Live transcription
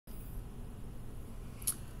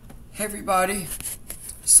Hey everybody.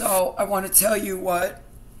 So I want to tell you what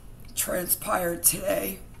transpired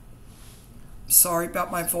today. Sorry about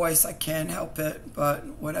my voice, I can't help it, but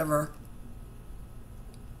whatever.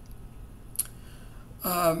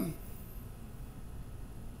 I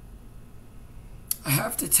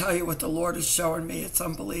have to tell you what the Lord is showing me. It's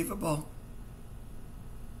unbelievable.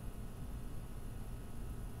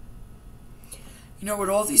 You know, with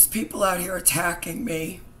all these people out here attacking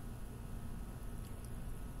me,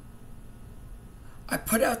 I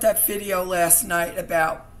put out that video last night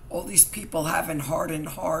about all these people having hardened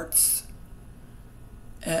hearts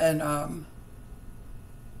and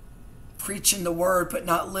preaching the word but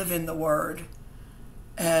not living the word.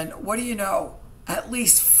 And what do you know? At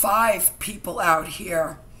least 5 people out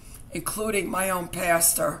here, including my own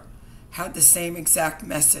pastor, had the same exact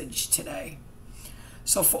message today.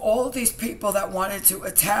 So for all of these people that wanted to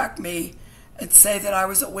attack me and say that I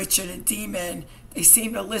was a witch and a demon, they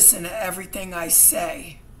seem to listen to everything I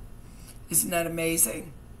say. Isn't that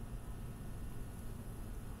amazing?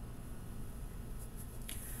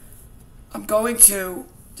 I'm going to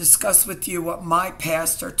discuss with you what my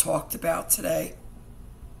pastor talked about today,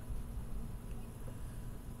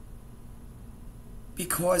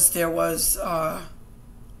 because there was I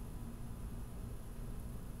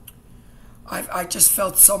just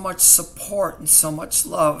felt so much support and so much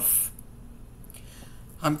love.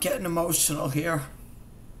 I'm getting emotional here.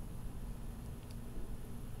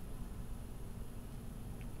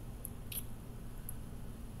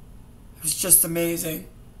 It was just amazing.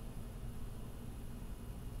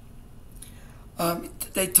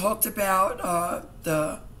 They talked about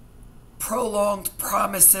the prolonged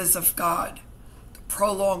promises of God. The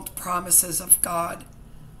prolonged promises of God.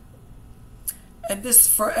 And this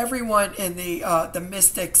for everyone in the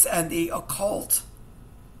mystics and the occult.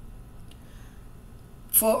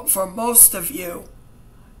 For most of you,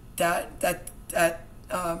 that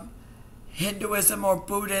Hinduism or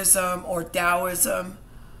Buddhism or Taoism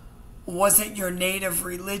wasn't your native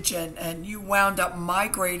religion, and you wound up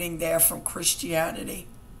migrating there from Christianity.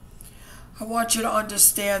 I want you to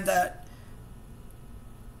understand that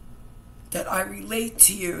I relate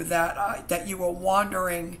to you, that you were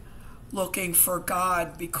wandering looking for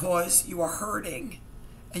God because you were hurting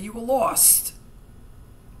and you were lost.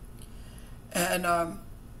 And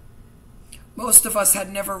most of us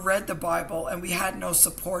had never read the Bible, and we had no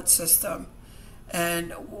support system.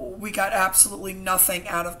 And we got absolutely nothing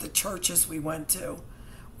out of the churches we went to,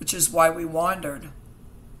 which is why we wandered.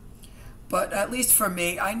 But at least for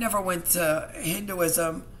me, I never went to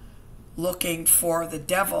Hinduism looking for the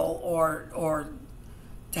devil or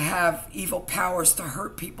to have evil powers to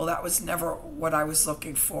hurt people. That was never what I was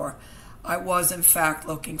looking for. I was, in fact,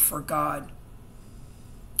 looking for God.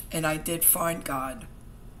 And I did find God.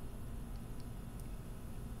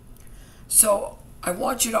 So I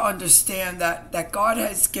want you to understand that God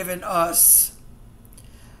has given us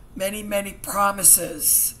many, many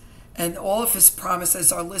promises. And all of his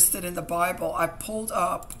promises are listed in the Bible. I pulled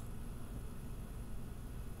up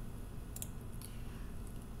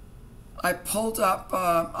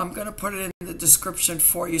I'm going to put it in the description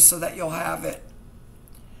for you so that you'll have it.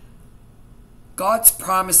 God's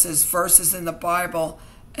promises, verses in the Bible,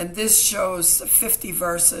 and this shows 50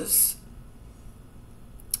 verses.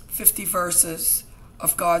 50 verses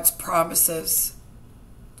of God's promises.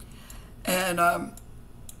 And I'm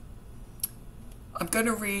going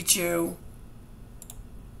to read you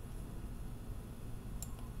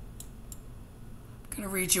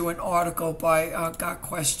an article by Got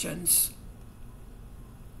Questions.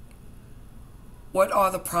 What are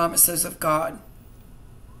the promises of God?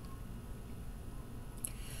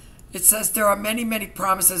 It says there are many, many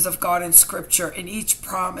promises of God in Scripture. In each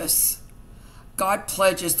promise, God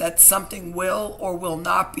pledges that something will or will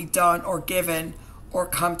not be done or given or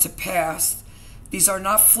come to pass. These are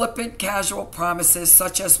not flippant, casual promises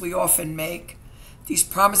such as we often make. These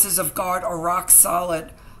promises of God are rock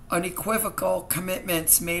solid, unequivocal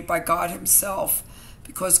commitments made by God himself.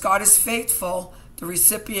 Because God is faithful, the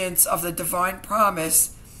recipients of the divine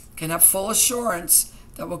promise can have full assurance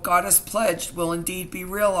that what God has pledged will indeed be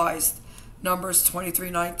realized. Numbers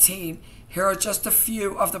 23:19. Here are just a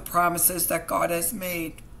few of the promises that God has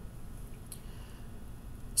made.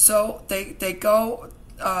 So they go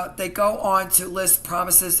on to list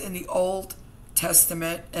promises in the Old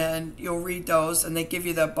Testament, and you'll read those, and they give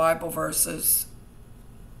you the Bible verses.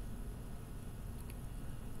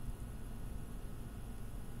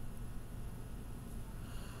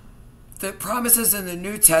 The promises in the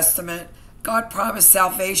New Testament, God promised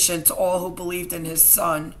salvation to all who believed in his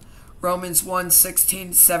Son. Romans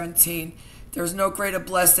 1:16-17. There's no greater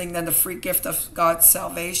blessing than the free gift of God's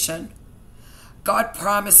salvation. God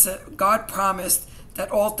promised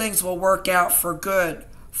that all things will work out for good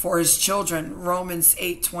for his children, Romans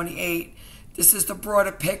 8:28. This is the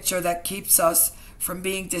broader picture that keeps us from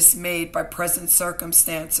being dismayed by present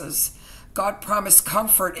circumstances. God promised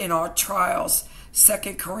comfort in our trials,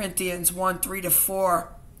 2 Corinthians 1:3-4.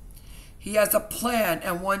 He has a plan,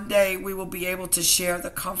 and one day we will be able to share the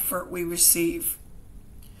comfort we receive.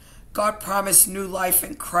 God promised new life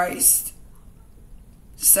in Christ.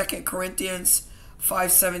 2 Corinthians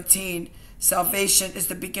 5:17. Salvation is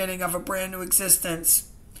the beginning of a brand new existence.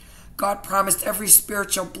 God promised every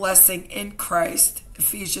spiritual blessing in Christ.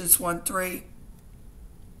 Ephesians 1:3.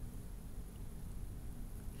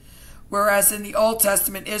 Whereas in the Old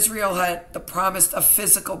Testament, Israel had the promise of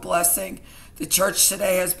physical blessing, the church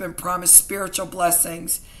today has been promised spiritual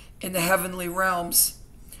blessings in the heavenly realms.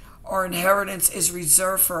 Our inheritance is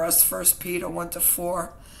reserved for us, 1 Peter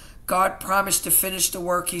 1-4. God promised to finish the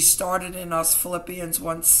work he started in us, Philippians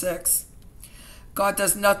 1:6. God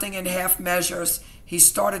does nothing in half measures. He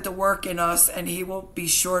started the work in us, and he will be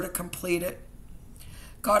sure to complete it.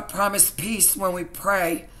 God promised peace when we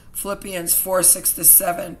pray, Philippians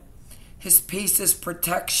 4:6-7. His peace is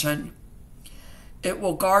protection. It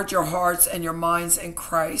will guard your hearts and your minds in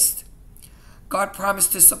Christ. God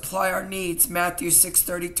promised to supply our needs, Matthew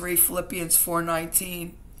 6:33, Philippians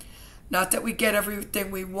 4:19. Not that we get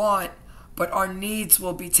everything we want, but our needs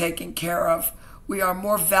will be taken care of. We are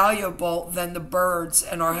more valuable than the birds,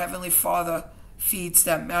 and our Heavenly Father feeds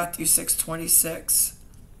them, Matthew 6:26.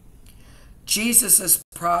 Jesus'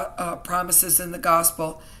 promises in the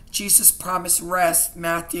gospel. Jesus promised rest,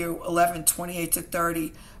 Matthew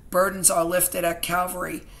 11:28-30. Burdens are lifted at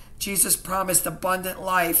Calvary. Jesus promised abundant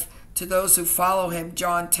life to those who follow him,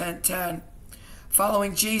 John 10:10.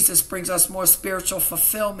 Following Jesus brings us more spiritual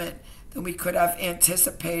fulfillment than we could have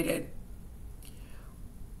anticipated.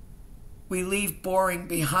 We leave boring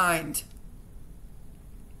behind.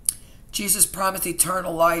 Jesus promised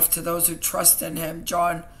eternal life to those who trust in him,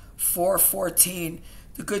 John 4:14.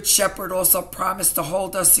 The Good Shepherd also promised to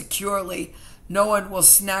hold us securely. No one will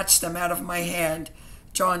snatch them out of my hand,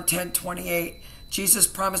 John 10:28. Jesus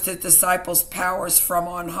promised his disciples powers from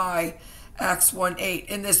on high, Acts 1:8.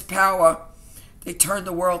 In this power, they turned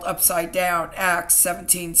the world upside down, Acts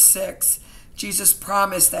 17:6. Jesus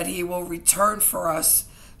promised that he will return for us,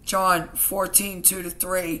 John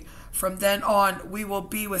 14:2-3. From then on, we will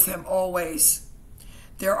be with him always.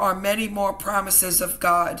 There are many more promises of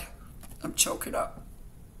God. I'm choking up.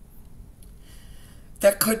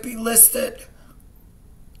 That could be listed.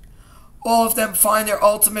 All of them find their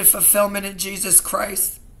ultimate fulfillment in Jesus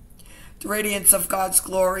Christ, the radiance of God's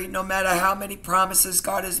glory. No matter how many promises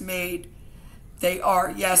God has made, they are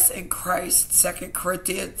yes in Christ, 2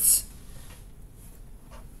 Corinthians.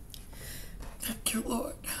 Thank you,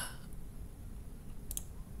 Lord.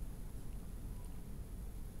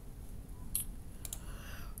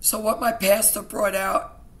 So what my pastor brought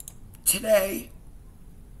out today,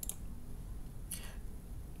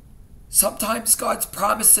 sometimes God's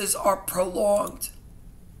promises are prolonged.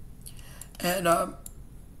 And,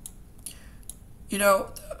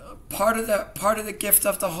 part of the gift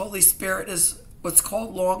of the Holy Spirit is what's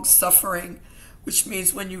called long suffering, which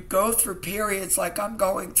means when you go through periods like I'm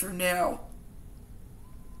going through now,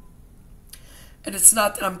 and it's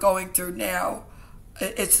not that I'm going through now,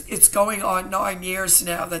 it's going on 9 years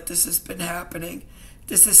now that this has been happening.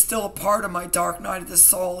 This is still a part of my dark night of the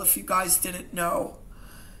soul, if you guys didn't know.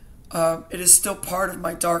 It is still part of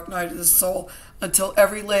my dark night of the soul. Until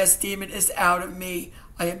every last demon is out of me,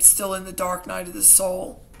 I am still in the dark night of the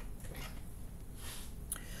soul.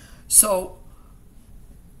 So,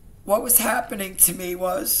 what was happening to me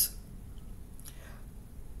was,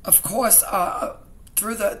 of course,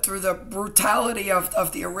 through the brutality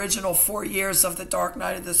of the original 4 years of the dark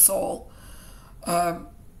night of the soul,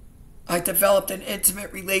 I developed an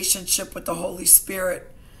intimate relationship with the Holy Spirit.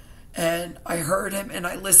 And I heard him and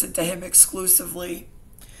I listened to him exclusively.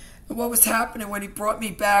 And what was happening when he brought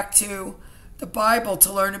me back to the Bible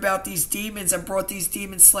to learn about these demons and brought these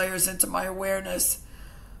demon slayers into my awareness,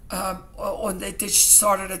 when they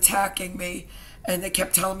started attacking me, and they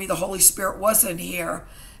kept telling me the Holy Spirit wasn't here,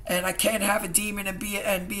 and I can't have a demon and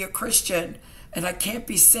be a Christian, and I can't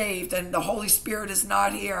be saved, and the Holy Spirit is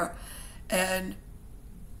not here. And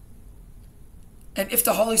if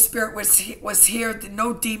the Holy Spirit was here, then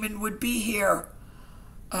no demon would be here.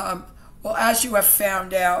 Well, as you have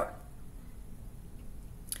found out,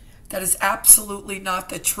 that is absolutely not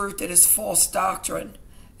the truth. It is false doctrine.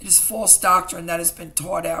 It is false doctrine that has been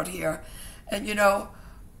taught out here. And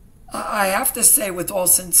I have to say with all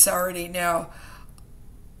sincerity now,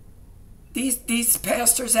 these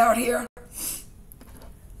pastors out here,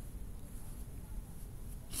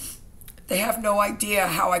 they have no idea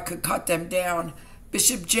how I could cut them down.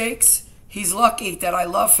 Bishop Jakes, he's lucky that I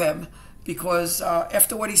love him, because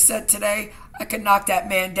after what he said today, I could knock that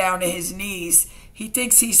man down to his knees. He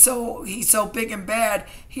thinks he's so big and bad.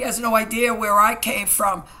 He has no idea where I came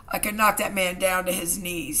from. I could knock that man down to his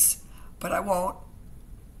knees. But I won't.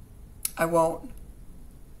 I won't.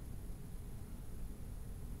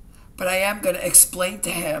 But I am going to explain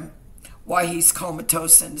to him why he's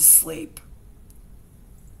comatose and asleep.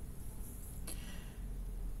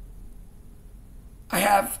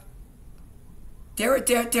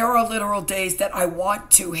 There are literal days that I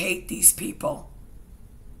want to hate these people.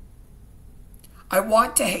 I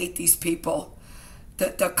want to hate these people.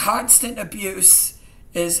 The constant abuse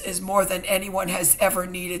is more than anyone has ever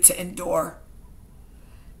needed to endure.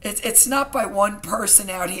 It's not by one person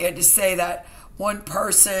out here to say that one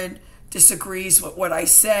person disagrees with what I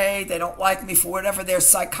say, they don't like me for whatever their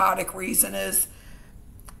psychotic reason is.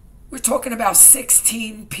 We're talking about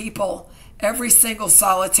 16 people every single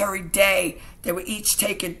solitary day. They were each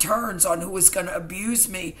taking turns on who was going to abuse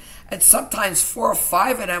me. And sometimes 4 or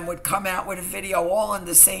 5 of them would come out with a video all in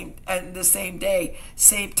the same day,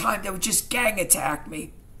 same time. They would just gang attack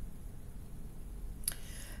me.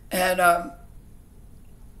 And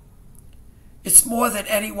it's more than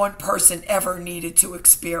any one person ever needed to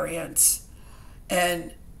experience.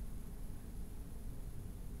 And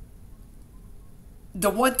the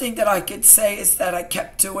one thing that I could say is that I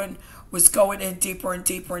kept doing was going in deeper and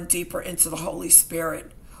deeper and deeper into the Holy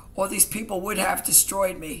Spirit, or these people would have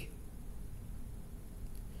destroyed me.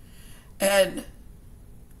 And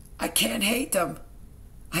I can't hate them.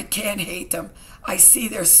 I can't hate them. I see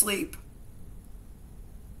their sleep.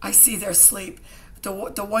 I see their sleep. The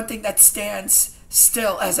one thing that stands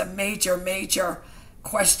still as a major, major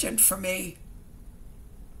question for me,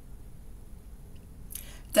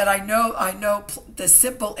 that I know the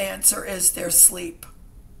simple answer is their sleep.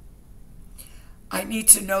 I need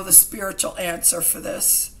to know the spiritual answer for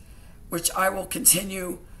this, which I will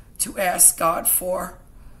continue to ask God for.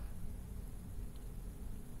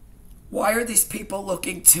 Why are these people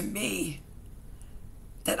looking to me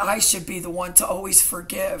that I should be the one to always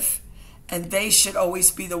forgive, and they should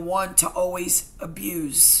always be the one to always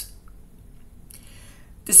abuse?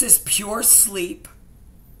 This is pure sleep.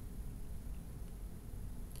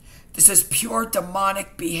 This is pure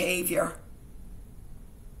demonic behavior.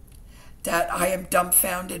 That I am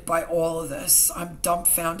dumbfounded by all of this. I'm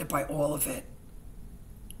dumbfounded by all of it.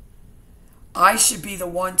 I should be the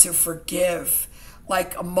one to forgive.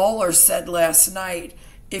 Like Mueller said last night,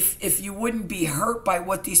 if you wouldn't be hurt by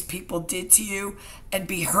what these people did to you and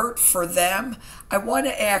be hurt for them, I want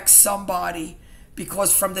to ask somebody,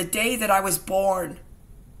 because from the day that I was born,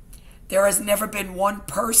 there has never been one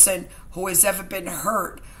person who has ever been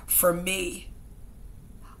hurt for me.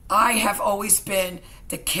 I have always been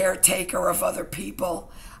the caretaker of other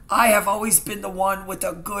people. I have always been the one with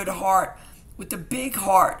a good heart, with the big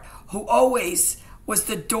heart, who always was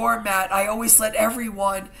the doormat. I always let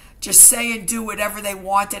everyone just say and do whatever they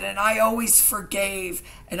wanted, and I always forgave,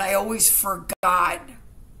 and I always forgot.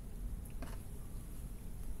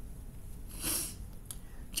 Do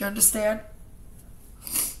you understand?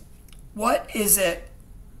 What is it?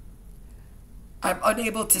 I'm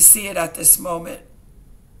unable to see it at this moment.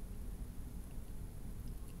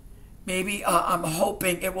 Maybe I'm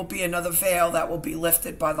hoping it will be another veil that will be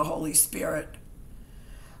lifted by the Holy Spirit.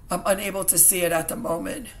 I'm unable to see it at the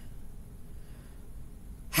moment.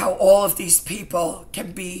 How all of these people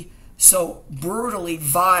can be so brutally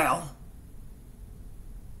vile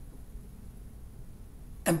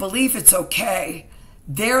and believe it's okay.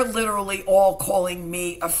 They're literally all calling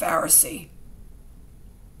me a Pharisee.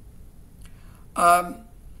 I'm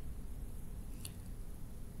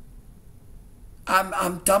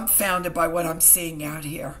dumbfounded by what I'm seeing out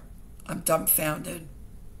here. I'm dumbfounded.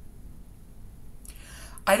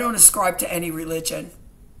 I don't ascribe to any religion.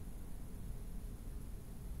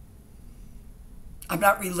 I'm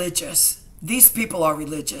not religious. These people are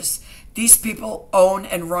religious. These people own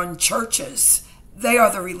and run churches. They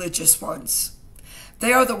are the religious ones.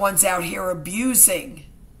 They are the ones out here abusing.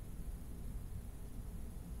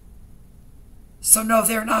 So no,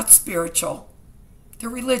 they're not spiritual. They're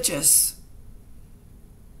religious.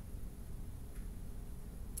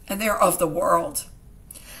 And they're of the world.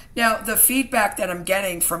 Now, the feedback that I'm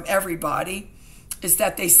getting from everybody is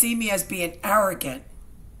that they see me as being arrogant.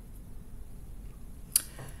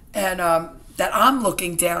 And that I'm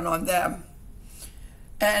looking down on them.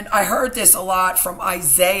 And I heard this a lot from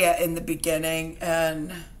Isaiah in the beginning,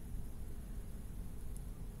 and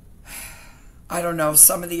I don't know,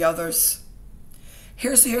 some of the others.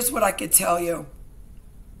 Here's what I could tell you.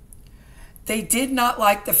 They did not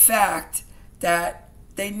like the fact that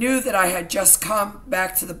they knew that I had just come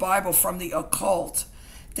back to the Bible from the occult.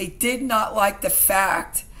 They did not like the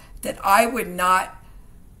fact that I would not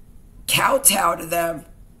kowtow to them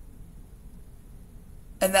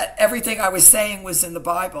and that everything I was saying was in the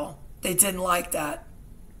Bible. They didn't like that.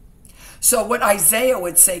 So what Isaiah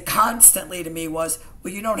would say constantly to me was,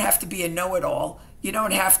 well, you don't have to be a know-it-all. You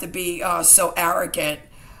don't have to be so arrogant.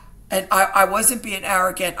 And I wasn't being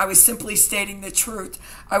arrogant. I was simply stating the truth.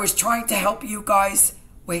 I was trying to help you guys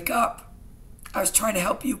wake up. I was trying to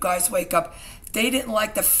help you guys wake up. They didn't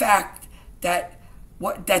like the fact that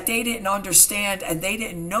they didn't understand and they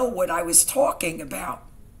didn't know what I was talking about.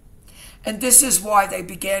 And this is why they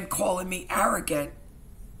began calling me arrogant.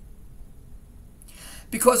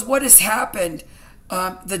 Because what has happened,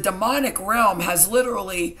 the demonic realm has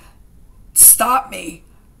literally stopped me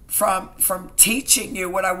from teaching you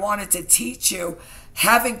what I wanted to teach you,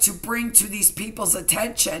 having to bring to these people's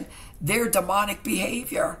attention their demonic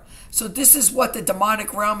behavior. So this is what the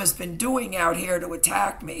demonic realm has been doing out here to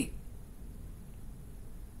attack me.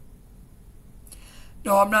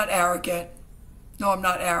 No, I'm not arrogant. No, I'm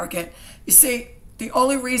not arrogant. You see, the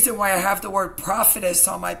only reason why I have the word prophetess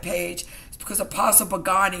on my page is because Apostle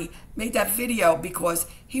Pagani made that video, because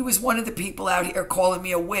he was one of the people out here calling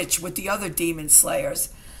me a witch with the other demon slayers.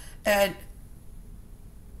 And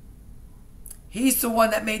he's the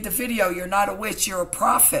one that made the video, "You're not a witch, you're a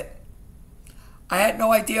prophet." I had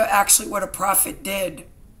no idea actually what a prophet did.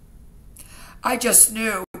 I just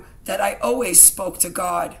knew that I always spoke to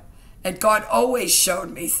God, and God always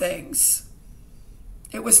showed me things.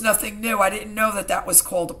 It was nothing new. I didn't know that that was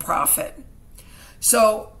called a prophet.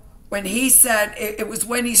 So when he said, it was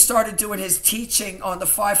when he started doing his teaching on the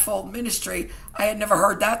fivefold ministry, I had never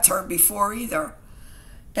heard that term before either.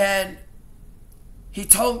 And he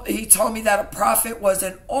told me that a prophet was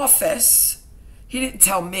an office. He didn't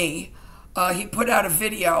tell me. He put out a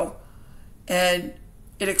video and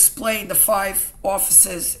it explained the 5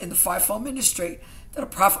 offices in the fivefold ministry. That a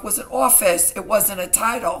prophet was an office. It wasn't a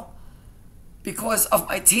title. Because of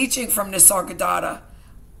my teaching from Nisargadatta,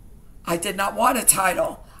 I did not want a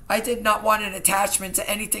title. I did not want an attachment to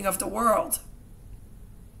anything of the world.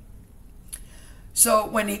 So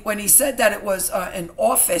when he said that it was an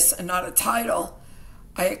office and not a title,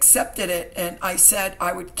 I accepted it, and I said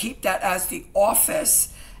I would keep that as the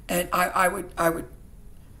office, and I would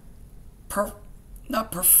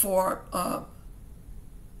not perform.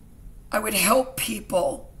 I would help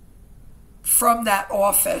people from that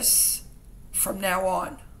office from now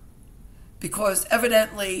on, because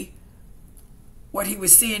evidently what he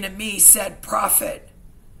was seeing in me said prophet,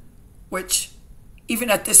 which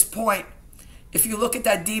even at this point, if you look at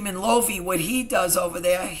that demon Lovi, what he does over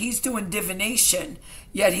there, he's doing divination,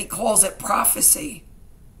 yet he calls it prophecy.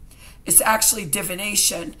 It's actually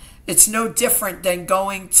divination. It's no different than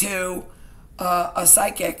going to a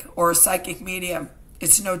psychic or a psychic medium.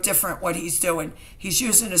 It's no different what he's doing. He's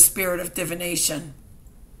using a spirit of divination,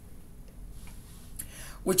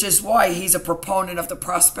 which is why he's a proponent of the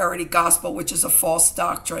prosperity gospel, which is a false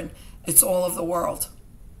doctrine. It's all of the world.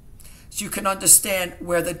 So you can understand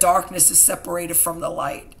where the darkness is separated from the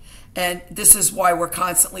light. And this is why we're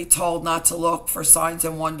constantly told not to look for signs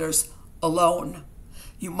and wonders alone.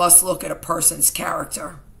 You must look at a person's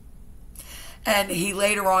character. And he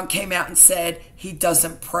later on came out and said he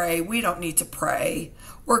doesn't pray. We don't need to pray.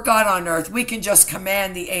 We're God on earth. We can just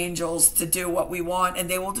command the angels to do what we want and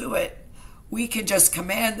they will do it. We can just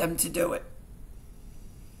command them to do it.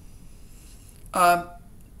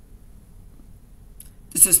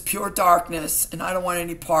 This is pure darkness, and I don't want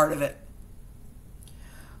any part of it.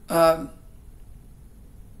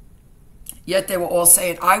 Yet they were all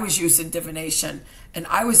saying I was using divination, and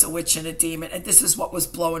I was a witch and a demon, and this is what was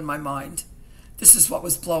blowing my mind. This is what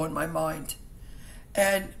was blowing my mind.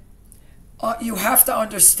 And you have to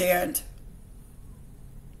understand,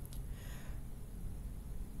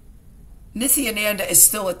 Nithyananda is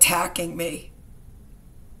still attacking me.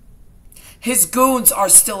 His goons are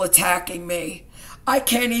still attacking me. I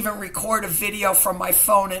can't even record a video from my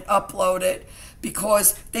phone and upload it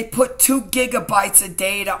because they put 2 gigabytes of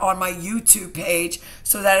data on my YouTube page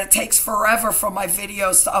so that it takes forever for my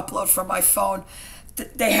videos to upload from my phone.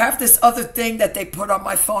 They have this other thing that they put on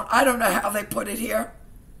my phone. I don't know how they put it here.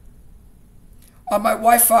 On my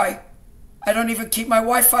Wi-Fi. I don't even keep my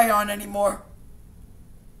Wi-Fi on anymore.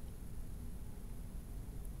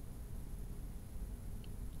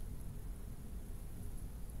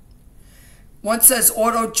 One says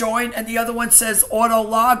auto join and the other one says auto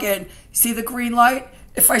login. See the green light?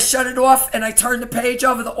 If I shut it off and I turn the page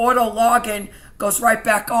over, the auto login goes right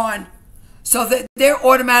back on. So that they're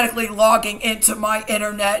automatically logging into my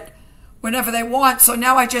internet whenever they want. So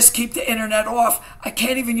now I just keep the internet off. I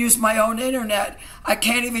can't even use my own internet. I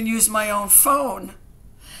can't even use my own phone.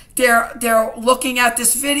 They're looking at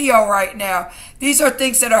this video right now. These are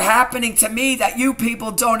things that are happening to me that you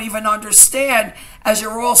people don't even understand, as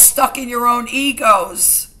you're all stuck in your own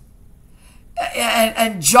egos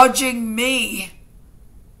and judging me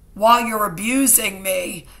while you're abusing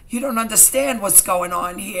me. You don't understand what's going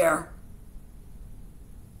on here.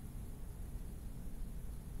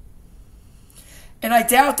 And I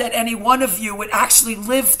doubt that any one of you would actually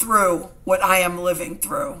live through what I am living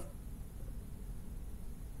through.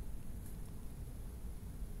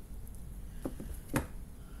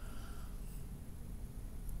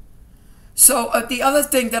 So the other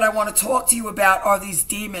thing that I want to talk to you about are these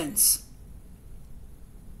demons.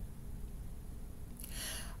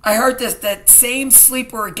 I heard that same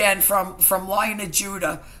sleeper again from Lion of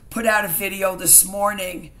Judah put out a video this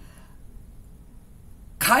morning,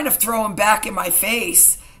 kind of throwing back in my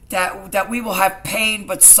face that we will have pain,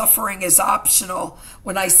 but suffering is optional.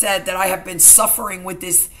 When I said that I have been suffering with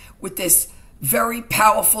this very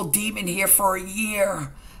powerful demon here for a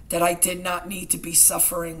year that I did not need to be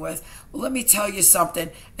suffering with. Well, let me tell you something,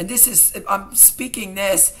 and I'm speaking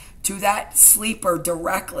this to that sleeper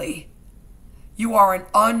directly. You are an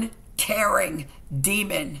uncaring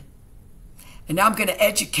demon. And now I'm going to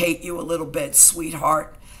educate you a little bit,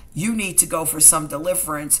 sweetheart. You need to go for some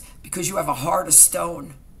deliverance because you have a heart of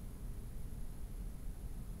stone.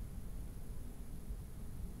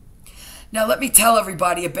 Now, let me tell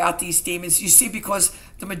everybody about these demons. You see, because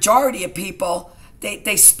the majority of people,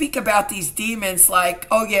 they speak about these demons like,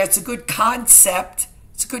 oh yeah, it's a good concept.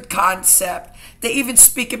 It's a good concept. They even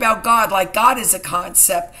speak about God like God is a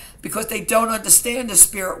concept because they don't understand the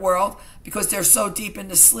spirit world because they're so deep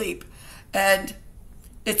into sleep. And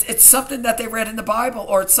it's something that they read in the Bible,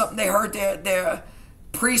 or it's something they heard their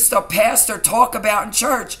priest or pastor talk about in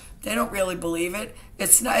church. They don't really believe it.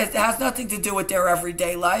 It has nothing to do with their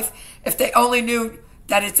everyday life. If they only knew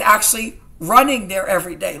that it's actually running their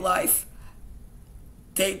everyday life,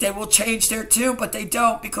 they will change their tune, but they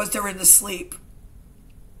don't because they're in the sleep.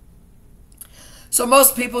 So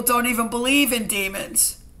most people don't even believe in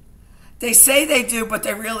demons. They say they do, but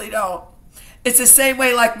they really don't. It's the same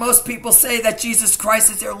way like most people say that Jesus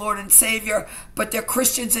Christ is their Lord and Savior, but they're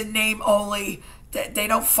Christians in name only. They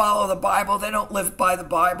don't follow the Bible. They don't live by the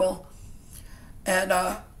Bible. And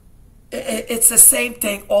it's the same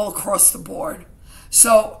thing all across the board.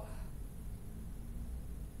 So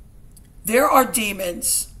there are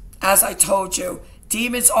demons, as I told you.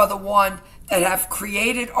 Demons are the one that have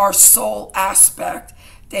created our soul aspect.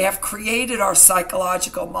 They have created our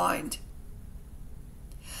psychological mind.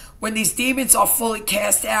 When these demons are fully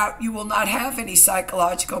cast out, you will not have any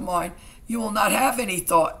psychological mind. You will not have any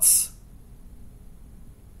thoughts.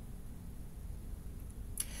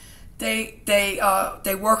 They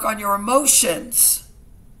work on your emotions.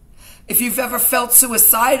 If you've ever felt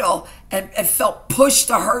suicidal and felt pushed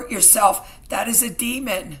to hurt yourself, that is a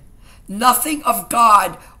demon. Nothing of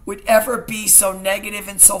God would ever be so negative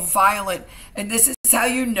and so violent. And this is how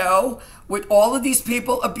you know, with all of these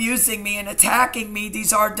people abusing me and attacking me,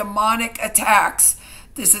 these are demonic attacks.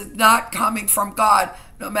 This is not coming from God.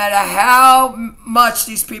 No matter how much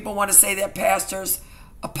these people want to say they're pastors,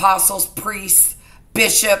 apostles, priests,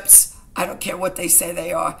 bishops, I don't care what they say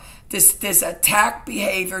they are. This attack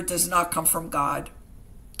behavior does not come from God.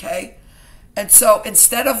 Okay? And so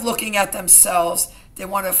instead of looking at themselves, they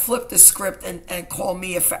want to flip the script and call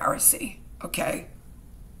me a Pharisee. Okay?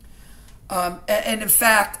 And in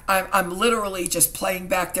fact, I'm literally just playing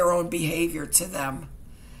back their own behavior to them.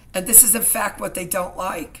 And this is in fact what they don't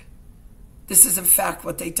like. This is in fact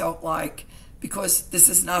what they don't like, because this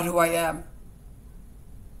is not who I am.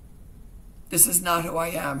 This is not who I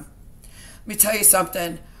am. Let me tell you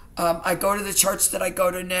something. I go to the church that I go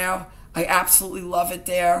to now. I absolutely love it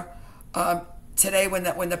there. Today when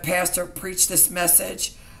the pastor preached this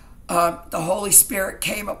message, the Holy Spirit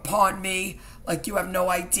came upon me like you have no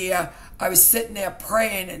idea. I was sitting there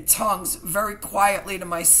praying in tongues very quietly to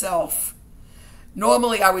myself.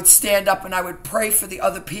 Normally I would stand up and I would pray for the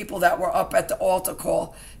other people that were up at the altar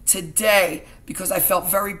call. Today, because I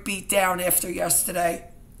felt very beat down after yesterday,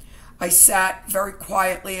 I sat very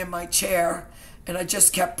quietly in my chair and I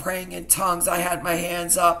just kept praying in tongues. I had my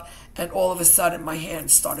hands up, and all of a sudden my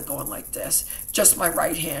hands started going like this. Just my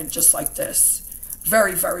right hand, just like this.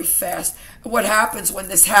 very, very fast. And what happens when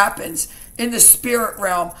this happens? In the spirit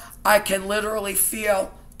realm, I can literally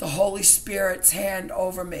feel the Holy Spirit's hand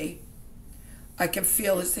over me. I can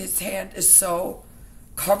feel his hand is so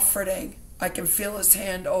comforting. I can feel his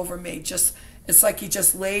hand over me. Just, it's like he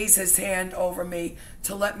just lays his hand over me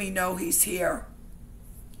to let me know he's here.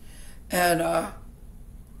 And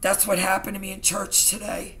that's what happened to me in church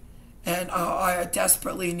today. And I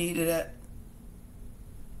desperately needed it.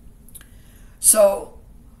 So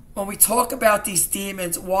when we talk about these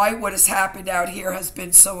demons, why what has happened out here has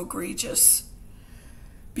been so egregious?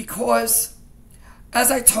 Because,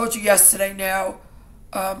 as I told you yesterday now,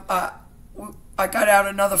 I got out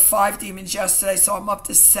another 5 demons yesterday, so I'm up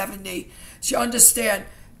to 70. So you understand,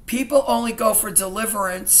 people only go for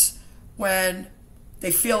deliverance when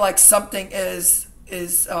they feel like something is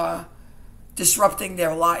disrupting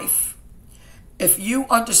their life. If you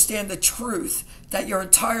understand the truth that your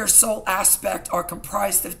entire soul aspect are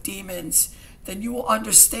comprised of demons, then you will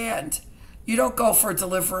understand. You don't go for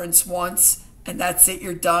deliverance once and that's it,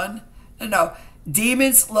 you're done. No.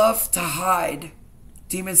 Demons love to hide.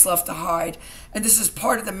 Demons love to hide. And this is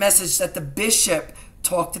part of the message that the bishop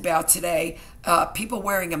talked about today. People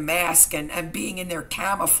wearing a mask and being in their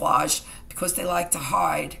camouflage because they like to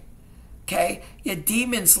hide. Okay? Yeah,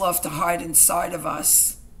 demons love to hide inside of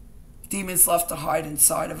us. Demons love to hide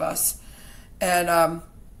inside of us. And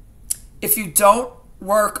if you don't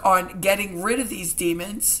work on getting rid of these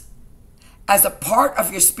demons as a part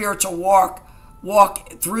of your spiritual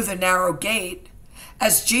walk through the narrow gate,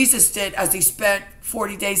 as Jesus did as he spent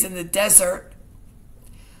 40 days in the desert,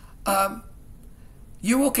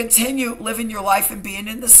 you will continue living your life and being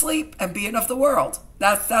in the sleep and being of the world.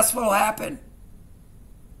 That's what will happen.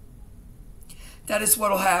 That is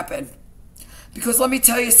what will happen. Because let me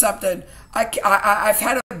tell you something. I've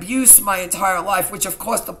had abuse my entire life, which of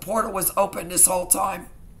course the portal was open this whole time.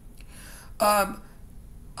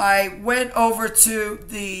 I went over to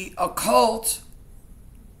the occult,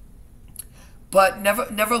 but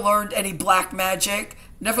never learned any black magic,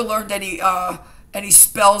 never learned any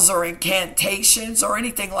spells or incantations or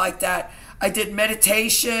anything like that. I did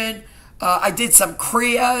meditation. I did some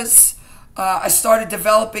kriyas. I started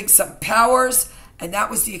developing some powers, and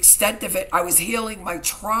that was the extent of it. I was healing my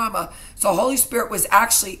trauma. So Holy Spirit was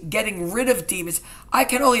actually getting rid of demons. I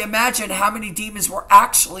can only imagine how many demons were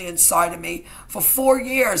actually inside of me. For 4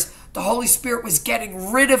 years, the Holy Spirit was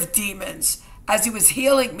getting rid of demons as he was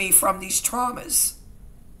healing me from these traumas.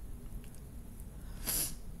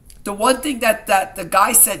 The one thing that the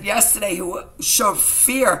guy said yesterday who showed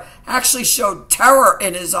fear, actually showed terror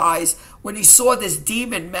in his eyes when he saw this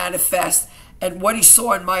demon manifest. And what he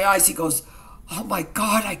saw in my eyes, he goes, "Oh my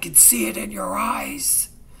God, I can see it in your eyes."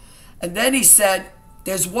 And then he said,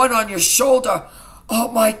 "There's one on your shoulder." "Oh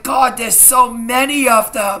my God, there's so many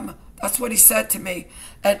of them." That's what he said to me.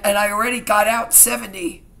 And I already got out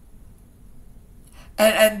 70.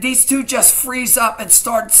 And these two just freeze up and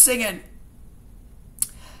started singing.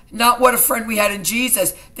 Not What a Friend We Had in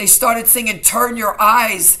Jesus. They started singing "Turn Your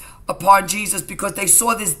Eyes Upon Jesus" because they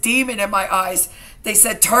saw this demon in my eyes. They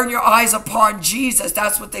said, "Turn your eyes upon Jesus."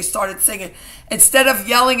 That's what they started singing. Instead of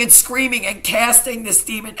yelling and screaming and casting this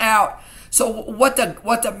demon out. So what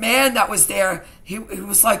the man that was there, he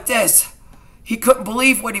was like this. He couldn't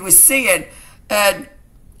believe what he was seeing. And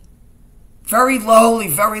very lowly,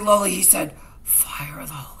 he said, "Fire of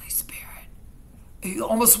the Holy Spirit." He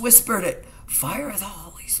almost whispered it. "Fire of the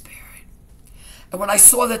Holy Spirit." And when I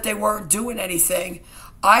saw that they weren't doing anything,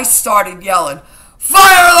 I started yelling,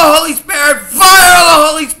 "Fire of the Holy Spirit! Fire of the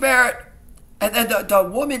Holy Spirit!" And then the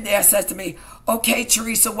woman there said to me, "Okay,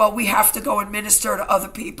 Teresa, well, we have to go and minister to other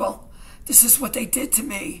people." This is what they did to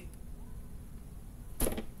me.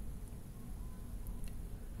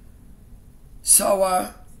 So,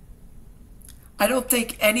 I don't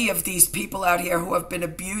think any of these people out here who have been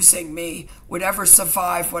abusing me would ever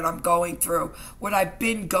survive what I'm going through, what I've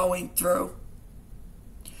been going through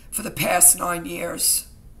for the past 9 years.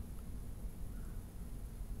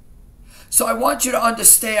 So I want you to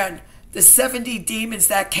understand the 70 demons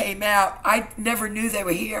that came out, I never knew they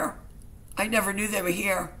were here. I never knew they were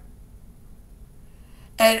here.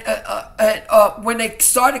 And when they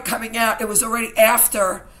started coming out, it was already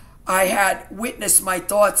after I had witnessed my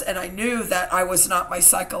thoughts and I knew that I was not my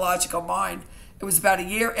psychological mind. It was about a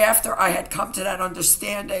year after I had come to that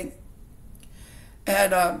understanding.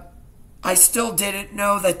 And I still didn't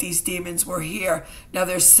know that these demons were here. Now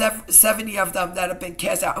there's 70 of them that have been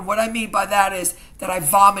cast out. And what I mean by that is that I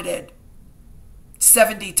vomited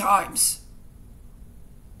 70 times.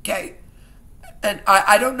 Okay. And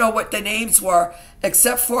I don't know what the names were,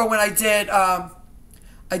 except for when I did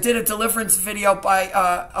I did a deliverance video by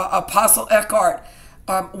Apostle Eckhart.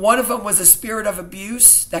 One of them was a spirit of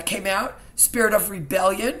abuse that came out. Spirit of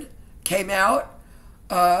rebellion came out.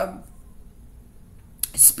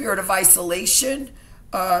 Spirit of isolation.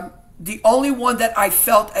 The only one that I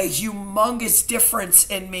felt a humongous difference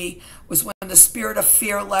in me was when the spirit of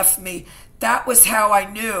fear left me. That was how I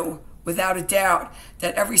knew, without a doubt,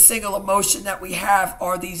 that every single emotion that we have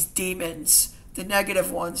are these demons. The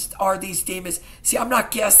negative ones are these demons. See, I'm not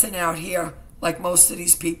guessing out here like most of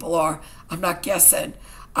these people are. I'm not guessing.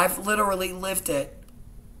 I've literally lived it.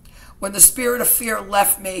 When the spirit of fear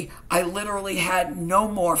left me, I literally had no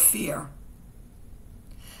more fear.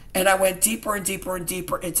 And I went deeper and deeper and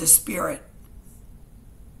deeper into spirit.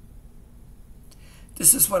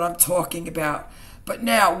 This is what I'm talking about. But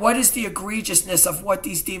now, what is the egregiousness of what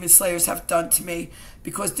these demon slayers have done to me?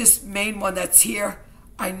 Because this main one that's here,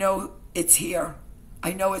 I know it's here.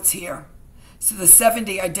 I know it's here. So the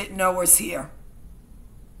 70 I didn't know was here.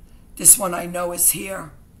 This one I know is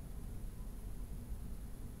here.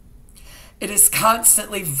 It is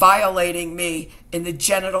constantly violating me in the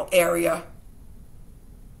genital area.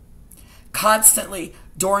 Constantly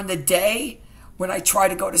during the day, when I try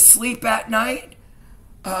to go to sleep at night,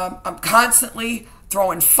 I'm constantly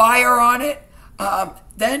throwing fire on it.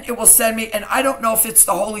 Then it will send me, and I don't know if it's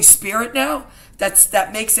the Holy Spirit now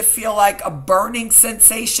that makes it feel like a burning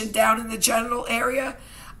sensation down in the genital area.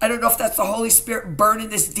 I don't know if that's the Holy Spirit burning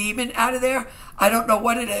this demon out of there. I don't know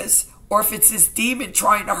what it is, or if it's this demon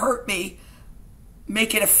trying to hurt me,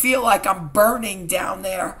 making it feel like I'm burning down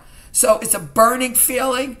there. So it's a burning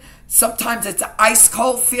feeling. Sometimes it's an ice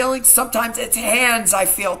cold feeling. Sometimes it's hands I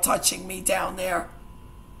feel touching me down there.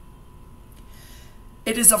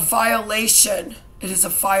 It is a violation. It is a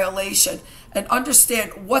violation. And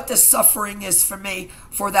understand what the suffering is for me,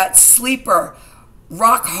 for that sleeper,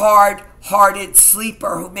 rock hard-hearted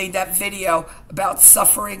sleeper who made that video about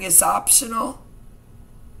suffering is optional.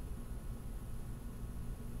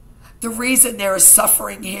 The reason there is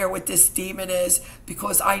suffering here with this demon is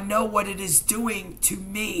because I know what it is doing to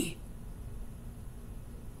me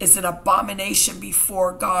is an abomination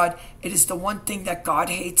before God. It is the one thing that God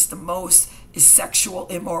hates the most is sexual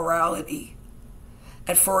immorality.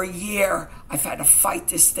 And for a year, I've had to fight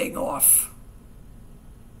this thing off.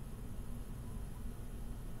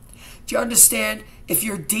 Do you understand? If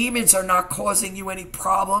your demons are not causing you any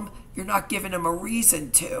problem, you're not giving them a reason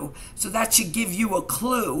to. So that should give you a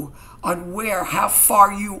clue on how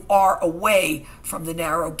far you are away from the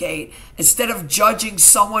narrow gate. Instead of judging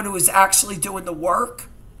someone who is actually doing the work,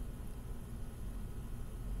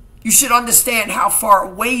 you should understand how far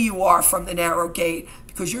away you are from the narrow gate,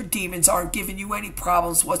 because your demons aren't giving you any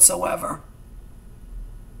problems whatsoever.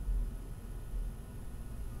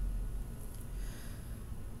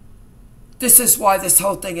 This is why this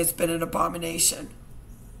whole thing has been an abomination.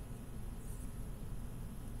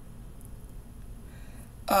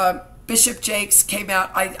 Bishop Jakes came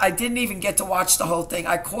out. I didn't even get to watch the whole thing.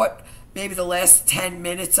 I caught maybe the last 10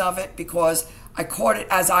 minutes of it because I caught it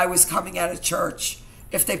as I was coming out of church.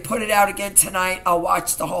 If they put it out again tonight, I'll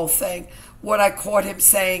watch the whole thing. What I caught him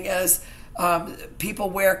saying is people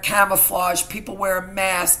wear camouflage, people wear a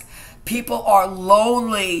mask, people are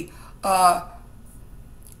lonely,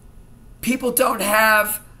 people don't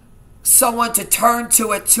have someone to turn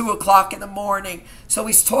to at 2 o'clock in the morning. So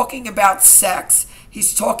he's talking about sex.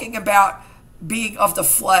 He's talking about being of the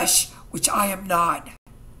flesh, which I am not.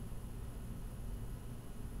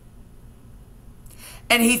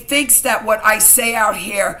 And he thinks that what I say out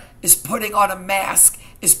here is putting on a mask,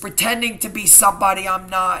 is pretending to be somebody I'm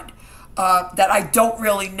not, that I don't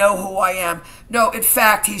really know who I am. No, in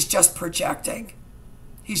fact, he's just projecting.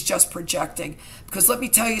 He's just projecting. Because let me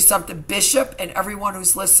tell you something, Bishop and everyone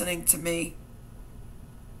who's listening to me,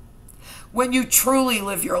 when you truly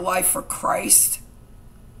live your life for Christ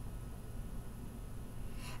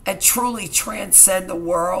and truly transcend the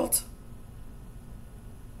world,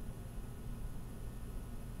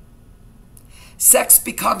 sex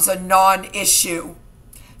becomes a non-issue.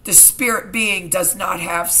 The spirit being does not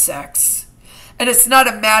have sex. And it's not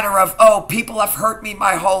a matter of, oh, people have hurt me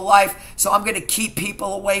my whole life, so I'm going to keep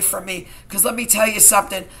people away from me. Because let me tell you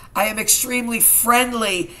something, I am extremely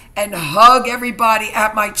friendly and hug everybody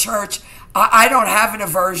at my church. I don't have an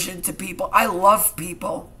aversion to people. I love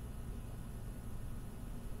people.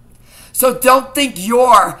 So don't think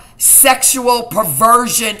your sexual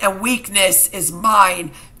perversion and weakness is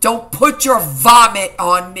mine. Don't put your vomit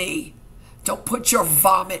on me. Don't put your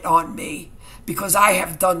vomit on me, because I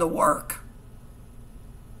have done the work.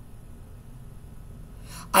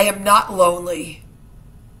 I am not lonely.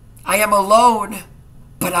 I am alone,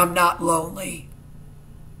 but I'm not lonely.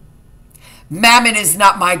 Mammon is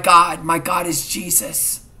not my God. My God is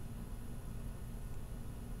Jesus.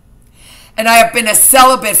 And I have been a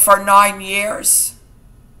celibate for 9 years.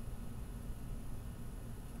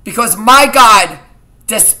 Because my God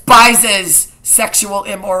despises sexual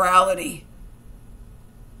immorality.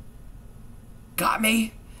 Got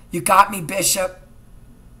me? You got me, Bishop?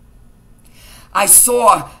 I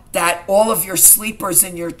saw that all of your sleepers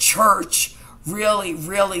in your church really,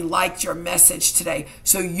 really liked your message today.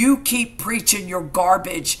 So you keep preaching your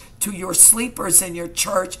garbage to your sleepers in your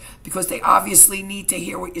church because they obviously need to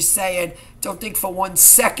hear what you're saying. Don't think for 1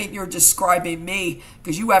 second you're describing me,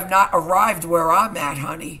 because you have not arrived where I'm at,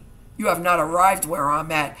 honey. You have not arrived where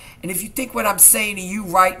I'm at. And if you think what I'm saying to you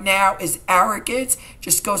right now is arrogance,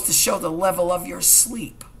 just goes to show the level of your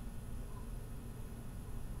sleep.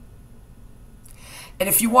 And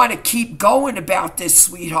if you want to keep going about this,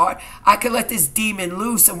 sweetheart, I could let this demon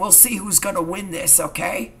loose and we'll see who's going to win this,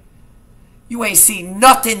 okay? You ain't seen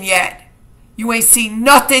nothing yet. You ain't seen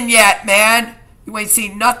nothing yet, man. You ain't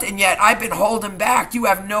seen nothing yet. I've been holding back. You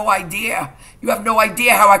have no idea. You have no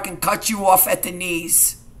idea how I can cut you off at the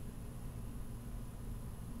knees.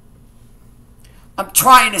 I'm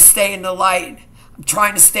trying to stay in the light. I'm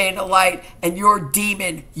trying to stay in the light, and your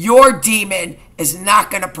demon is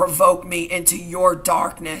not going to provoke me into your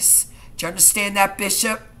darkness. Do you understand that,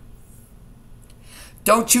 Bishop?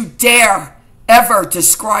 Don't you dare ever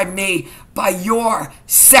describe me by your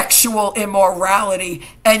sexual immorality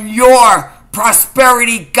and your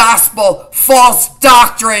prosperity gospel false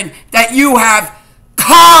doctrine that you have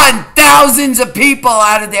conned thousands of people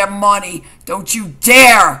out of their money. Don't you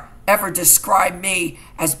dare ever describe me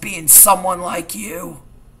as being someone like you.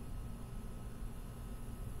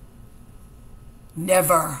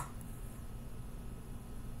 Never.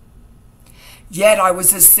 Yet I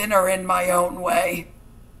was a sinner in my own way.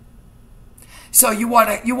 So you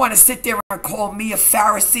want to sit there and call me a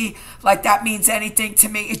Pharisee like that means anything to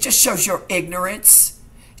me? It just shows your ignorance.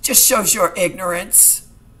 It just shows your ignorance.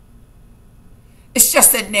 It's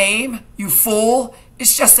just a name, you fool.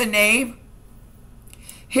 It's just a name.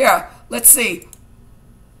 Here, let's see.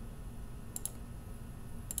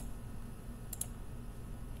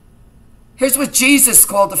 Here's what Jesus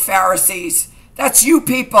called the Pharisees. That's you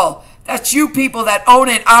people. That's you people that own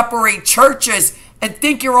and operate churches and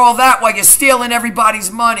think you're all that while you're stealing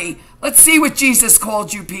everybody's money. Let's see what Jesus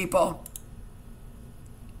called you people.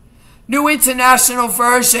 New International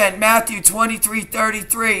Version, Matthew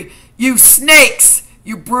 23:33. You snakes,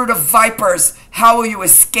 you brood of vipers, how will you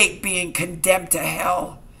escape being condemned to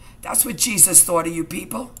hell? That's what Jesus thought of you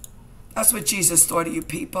people. That's what Jesus thought of you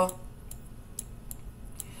people.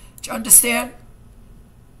 Do you understand?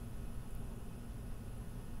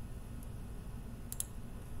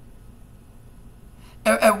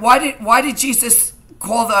 And why did Jesus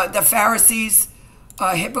call the Pharisees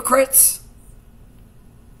hypocrites?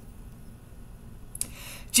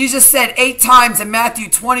 Jesus said 8 times in Matthew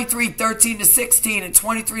 23:13-16 and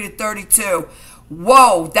 23-32,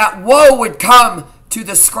 woe, that woe would come to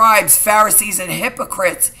the scribes, Pharisees, and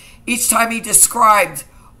hypocrites. Each time he described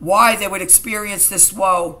why they would experience this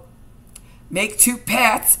woe. Make 2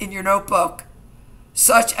 paths in your notebook,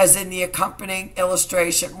 such as in the accompanying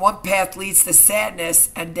illustration. One path leads to sadness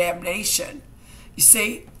and damnation. You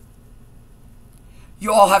see,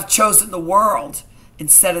 you all have chosen the world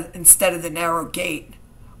instead of the narrow gate.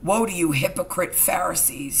 Woe to you, hypocrite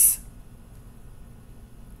Pharisees.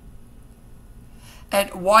 And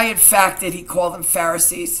why, in fact, did he call them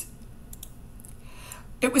Pharisees?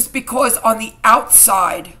 It was because on the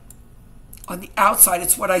outside,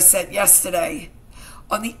 it's what I said yesterday.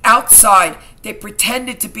 On the outside, they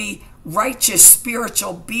pretended to be righteous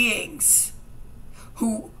spiritual beings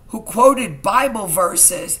who quoted Bible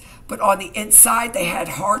verses, but on the inside, they had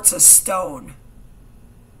hearts of stone.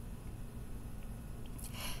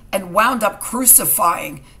 And wound up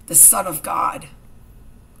crucifying the Son of God.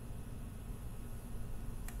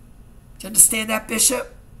 Do you understand that,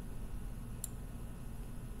 Bishop?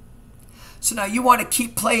 So now you want to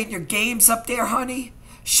keep playing your games up there, honey?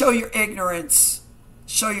 Show your ignorance.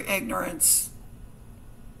 Show your ignorance.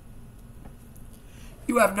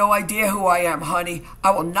 You have no idea who I am, honey.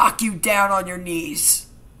 I will knock you down on your knees.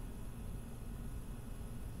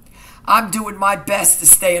 I'm doing my best to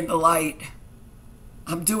stay in the light.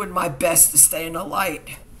 I'm doing my best to stay in the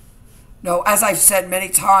light. No, as I've said many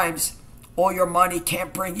times, all your money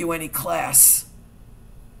can't bring you any class.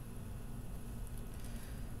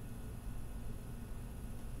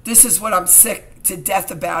 This is what I'm sick to death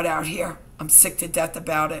about out here. I'm sick to death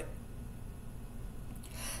about it.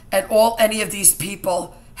 And all any of these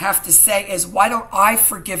people have to say is, why don't I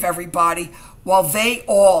forgive everybody while they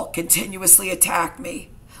all continuously attack me?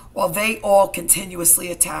 While they all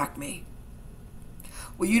continuously attack me.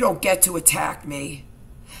 Well, you don't get to attack me.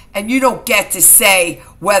 And you don't get to say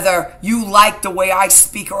whether you like the way I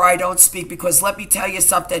speak or I don't speak, because let me tell you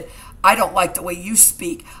something. I don't like the way you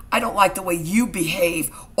speak. I don't like the way you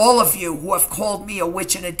behave. All of you who have called me a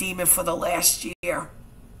witch and a demon for the last year.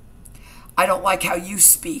 I don't like how you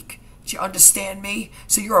speak. Do you understand me?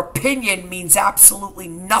 So your opinion means absolutely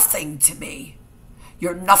nothing to me.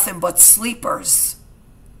 You're nothing but sleepers.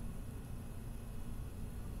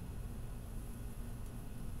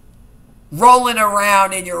 Rolling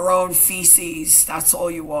around in your own feces. That's all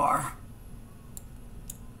you are.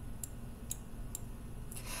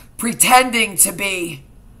 Pretending to be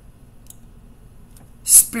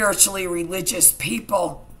spiritually religious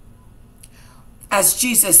people. As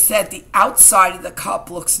Jesus said, the outside of the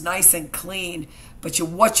cup looks nice and clean, but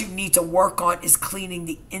what you need to work on is cleaning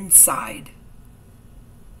the inside.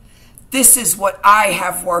 This is what I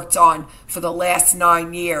have worked on for the last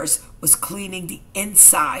 9 years, was cleaning the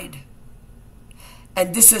inside.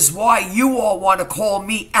 And this is why you all want to call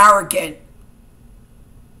me arrogant.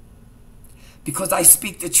 Because I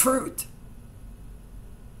speak the truth.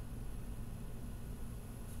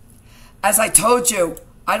 As I told you,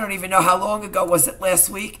 I don't even know how long ago, was it last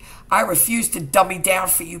week? I refuse to dummy down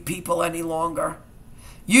for you people any longer.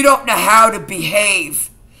 You don't know how to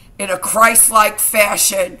behave in a Christ-like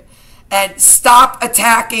fashion and stop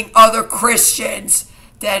attacking other Christians,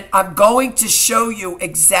 then I'm going to show you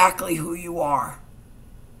exactly who you are.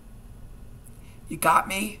 You got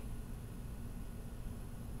me?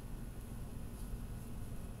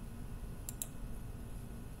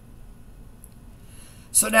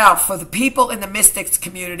 So now, for the people in the mystics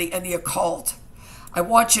community and the occult, I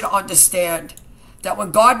want you to understand that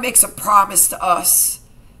when God makes a promise to us,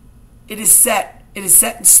 it is set in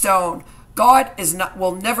stone. God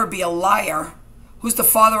will never be a liar. Who's the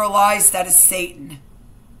father of lies? That is Satan.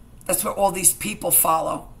 That's what all these people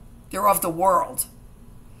follow. They're of the world.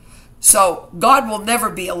 So God will never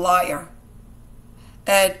be a liar.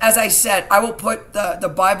 And as I said, I will put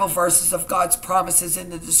the Bible verses of God's promises in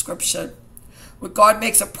the description. When God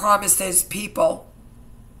makes a promise to his people,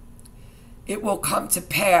 it will come to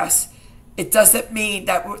pass. It doesn't mean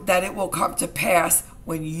that it will come to pass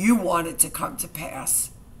when you want it to come to pass.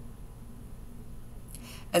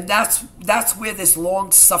 And that's where this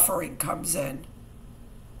long suffering comes in.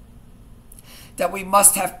 That we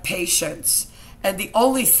must have patience. And the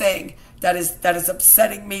only thing that is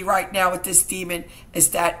upsetting me right now with this demon is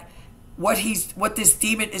that what this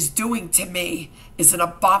demon is doing to me is an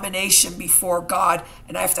abomination before God,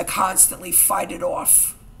 and I have to constantly fight it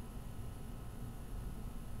off.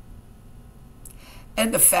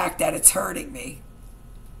 And the fact that it's hurting me.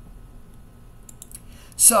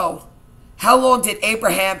 So, how long did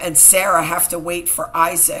Abraham and Sarah have to wait for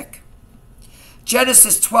Isaac?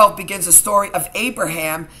 Genesis 12 begins a story of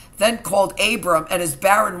Abraham, then called Abram, and his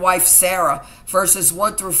barren wife Sarah. Verses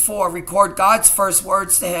 1 through 4 record God's first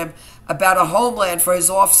words to him about a homeland for his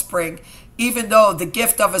offspring, even though the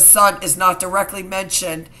gift of a son is not directly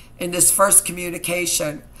mentioned in this first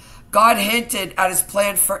communication. God hinted at his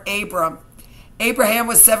plan for Abram. Abraham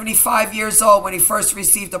was 75 years old when he first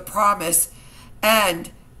received the promise, and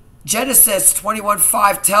Genesis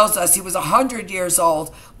 21:5 tells us he was 100 years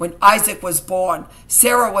old when Isaac was born.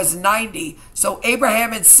 Sarah was 90. So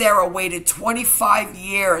Abraham and Sarah waited 25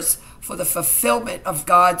 years for the fulfillment of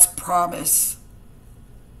God's promise.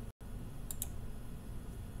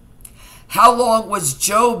 How long was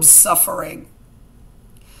Job's suffering?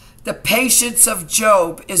 The patience of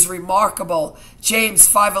Job is remarkable. James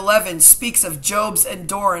 5:11 speaks of Job's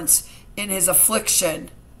endurance in his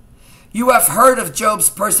affliction. You have heard of Job's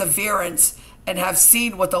perseverance and have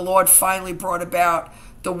seen what the Lord finally brought about.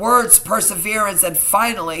 The words perseverance and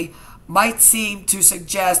finally might seem to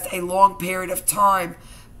suggest a long period of time,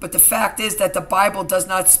 but the fact is that the Bible does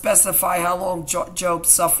not specify how long Job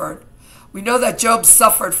suffered. We know that Job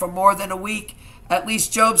suffered for more than a week. At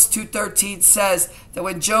least Job's 2:13 says that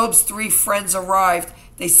when Job's 3 friends arrived,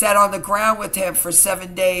 they sat on the ground with him for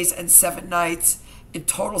 7 days and 7 nights in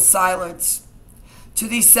total silence. To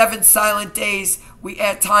these 7 silent days, we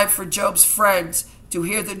add time for Job's friends to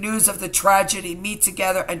hear the news of the tragedy, meet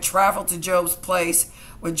together, and travel to Job's place.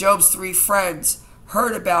 When Job's 3 friends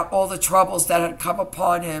heard about all the troubles that had come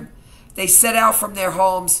upon him, they set out from their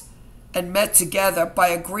homes and met together by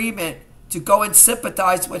agreement to go and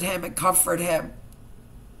sympathize with him and comfort him.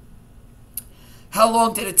 How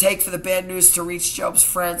long did it take for the bad news to reach Job's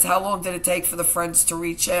friends? How long did it take for the friends to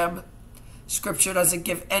reach him? Scripture doesn't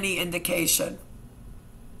give any indication.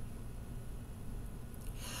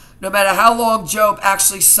 No matter how long Job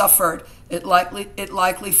actually suffered, it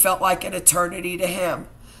likely felt like an eternity to him.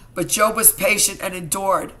 But Job was patient and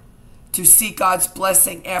endured to see God's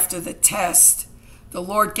blessing after the test. The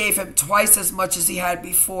Lord gave him twice as much as he had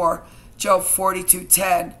before. Job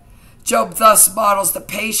 42:10. Job thus models the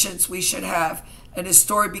patience we should have, and his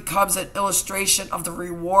story becomes an illustration of the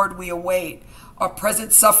reward we await. Our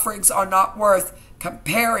present sufferings are not worth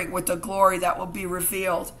comparing with the glory that will be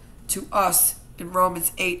revealed to us in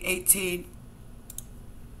Romans 8:18.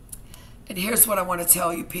 And here's what I want to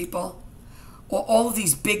tell you, people. All of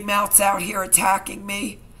these big mouths out here attacking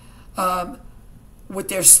me with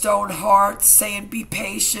their stone hearts, saying, be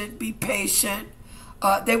patient, be patient.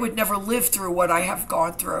 They would never live through what I have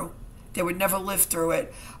gone through. They would never live through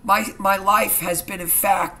it. My life has been, in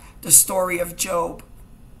fact, the story of Job.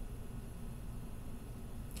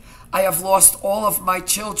 I have lost all of my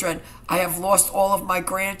children. I have lost all of my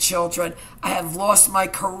grandchildren. I have lost my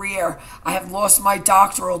career. I have lost my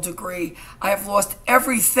doctoral degree. I have lost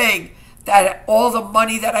everything, all the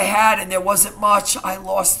money that I had, and there wasn't much. I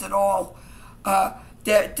lost it all.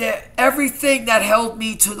 Everything that held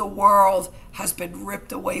me to the world has been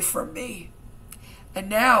ripped away from me. And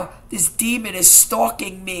now this demon is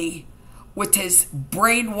stalking me with his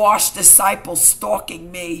brainwashed disciples stalking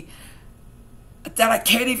me, that I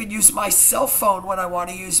can't even use my cell phone when I want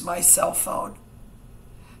to use my cell phone.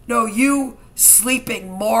 No, you sleeping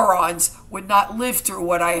morons would not live through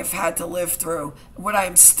what I have had to live through, what I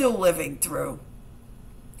am still living through,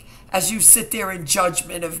 as you sit there in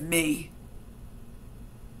judgment of me.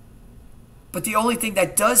 But the only thing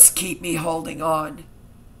that does keep me holding on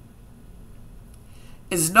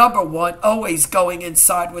is, number one, always going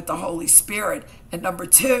inside with the Holy Spirit, and number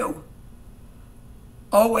two,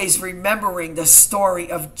 always remembering the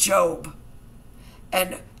story of Job,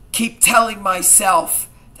 and keep telling myself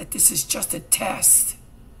that this is just a test.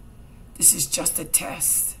 This is just a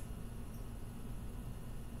test.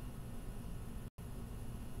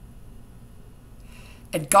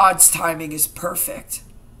 And God's timing is perfect.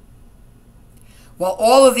 While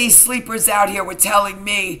all of these sleepers out here were telling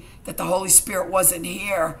me that the Holy Spirit wasn't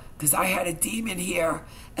here because I had a demon here,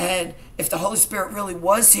 and if the Holy Spirit really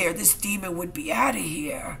was here, this demon would be out of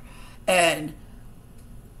here. And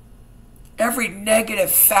every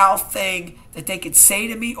negative, foul thing that they could say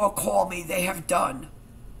to me or call me, they have done.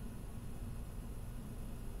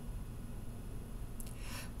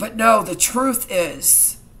 But no, the truth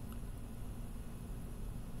is,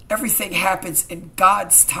 everything happens in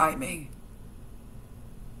God's timing.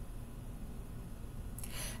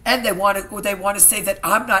 And they want to say that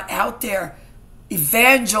I'm not out there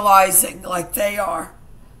evangelizing like they are,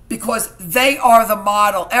 because they are the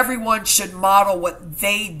model. Everyone should model what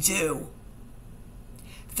they do.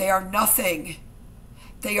 They are nothing.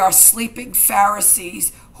 They are sleeping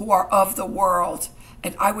Pharisees who are of the world.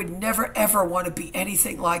 And I would never, ever want to be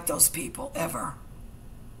anything like those people, ever.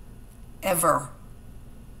 Ever.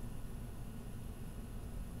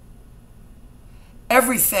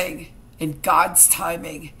 Everything in God's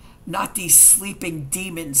timing, not these sleeping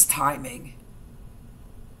demons' timing.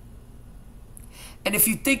 And if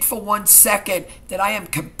you think for 1 second that I am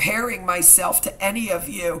comparing myself to any of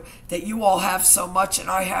you, that you all have so much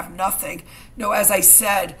and I have nothing. No, as I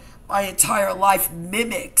said, my entire life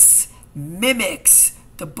mimics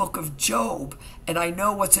the book of Job. And I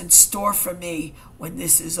know what's in store for me when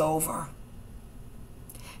this is over.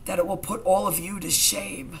 That it will put all of you to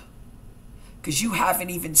shame. Because you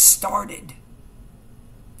haven't even started.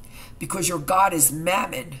 Because your God is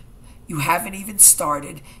Mammon. You haven't even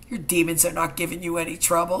started. Your demons are not giving you any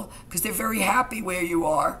trouble because they're very happy where you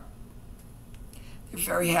are. They're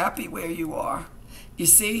very happy where you are. You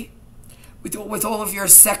see, with all of your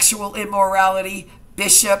sexual immorality,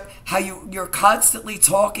 Bishop, how you're constantly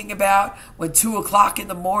talking about when 2 o'clock in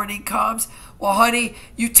the morning comes. Well, honey,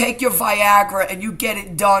 you take your Viagra and you get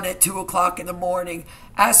it done at 2 o'clock in the morning.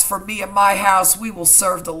 As for me and my house, we will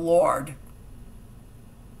serve the Lord.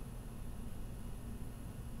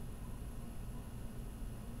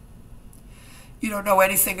 You don't know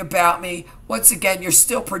anything about me. Once again, you're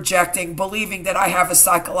still projecting, believing that I have a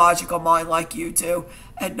psychological mind like you do.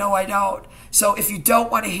 And no, I don't. So if you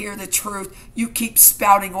don't want to hear the truth, you keep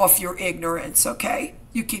spouting off your ignorance, okay?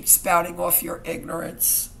 You keep spouting off your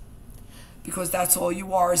ignorance. Because that's all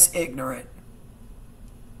you are, is ignorant.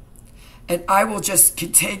 And I will just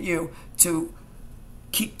continue to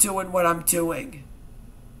keep doing what I'm doing.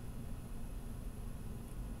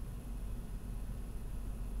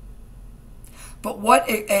 But what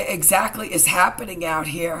exactly is happening out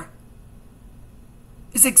here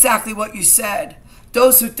is exactly what you said.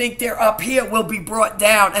 Those who think they're up here will be brought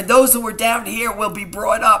down, and those who are down here will be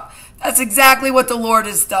brought up. That's exactly what the Lord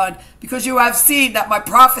has done, because you have seen that my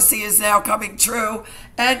prophecy is now coming true,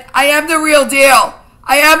 and I am the real deal.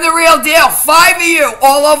 I am the real deal. 5 of you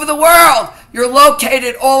all over the world. You're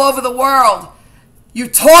located all over the world. You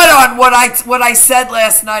taught on what I said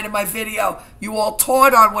last night in my video. You all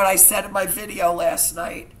taught on what I said in my video last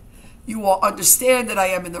night. You all understand that I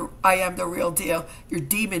am the real deal. Your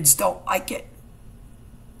demons don't like it.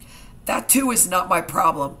 That too is not my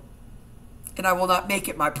problem. And I will not make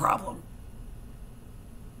it my problem.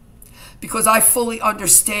 Because I fully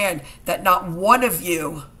understand that not one of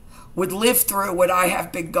you would live through what I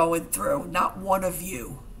have been going through. Not one of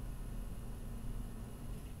you.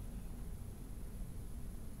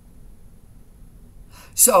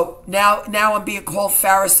 So now I'm being called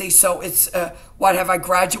Pharisee. So it's, what, have I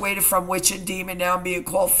graduated from witch and demon? Now I'm being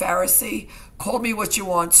called Pharisee. Call me what you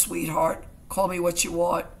want, sweetheart. Call me what you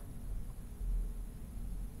want.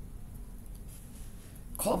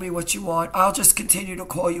 Call me what you want. I'll just continue to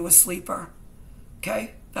call you a sleeper.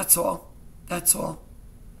 Okay? That's all. That's all.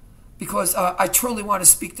 Because I truly want to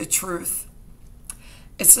speak the truth.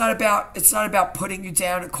 It's not about putting you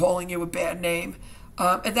down and calling you a bad name.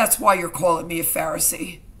 And that's why you're calling me a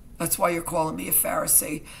Pharisee. That's why you're calling me a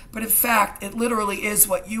Pharisee. But in fact, it literally is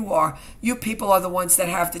what you are. You people are the ones that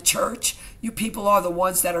have the church. You people are the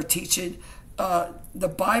ones that are teaching the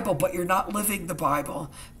Bible, but you're not living the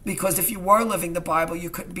Bible. Because if you were living the Bible, you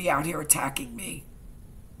couldn't be out here attacking me.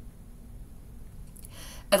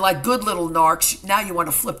 And like good little narcs, now you want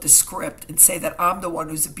to flip the script and say that I'm the one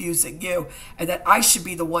who's abusing you and that I should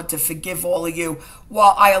be the one to forgive all of you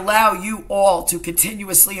while I allow you all to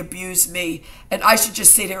continuously abuse me. And I should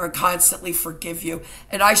just sit here and constantly forgive you.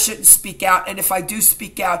 And I shouldn't speak out. And if I do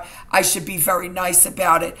speak out, I should be very nice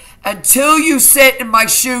about it. Until you sit in my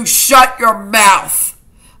shoes, shut your mouth.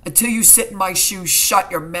 Until you sit in my shoes, shut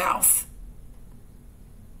your mouth.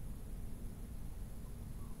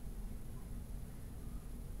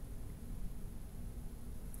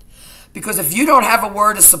 Because if you don't have a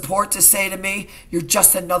word of support to say to me, you're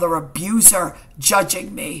just another abuser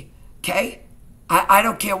judging me, okay? I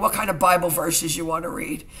don't care what kind of Bible verses you want to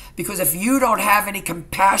read. Because if you don't have any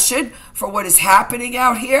compassion for what is happening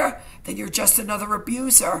out here, then you're just another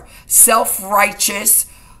abuser. Self-righteous,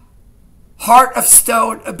 heart of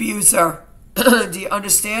stone abuser. Do you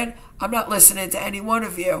understand? I'm not listening to any one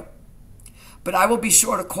of you. But I will be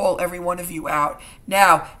sure to call every one of you out.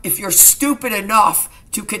 Now, if you're stupid enough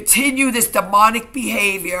to continue this demonic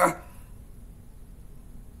behavior,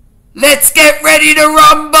 let's get ready to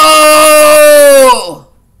rumble!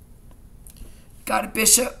 Got it,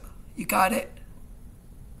 Bishop? You got it?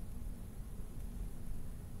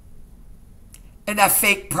 And that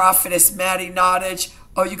fake prophetess, Maddie Nottage.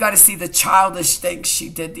 Oh, you got to see the childish things she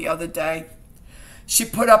did the other day. She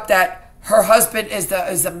put up that her husband is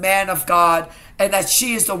the man of God and that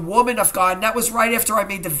she is the woman of God. And that was right after I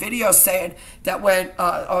made the video saying that when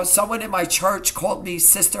someone in my church called me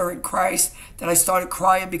sister in Christ, that I started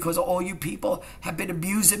crying because all you people have been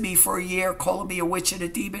abusing me for a year, calling me a witch and a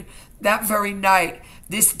demon. That very night,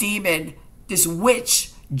 this demon, this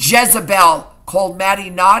witch, Jezebel, called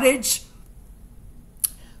Maddie Nottage,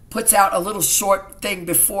 puts out a little short thing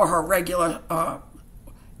before her regular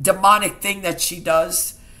demonic thing that she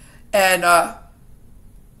does. And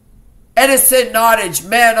Edison Nottage,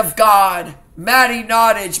 man of God. Maddie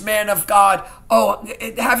Nottage, man of God. Oh,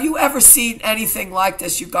 have you ever seen anything like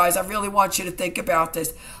this, you guys? I really want you to think about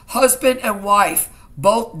this. Husband and wife,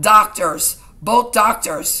 both doctors. Both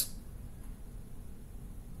doctors.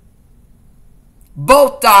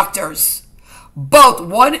 Both doctors. Both.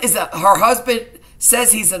 One is her husband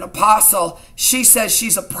says he's an apostle. She says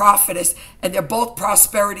she's a prophetess. And they're both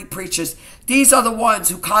prosperity preachers. These are the ones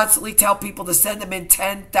who constantly tell people to send them in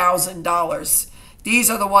 $10,000. These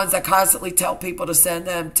are the ones that constantly tell people to send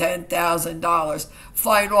them $10,000.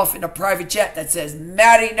 Flying off in a private jet that says,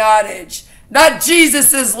 Maddie Nottage. Not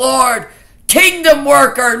Jesus is Lord. Kingdom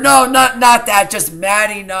worker. No, not that. Just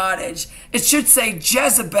Maddie Nottage. It should say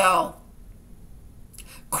Jezebel.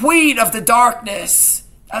 Queen of the darkness.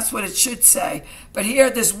 That's what it should say. But here,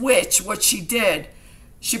 this witch, what she did,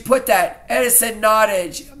 she put that Edison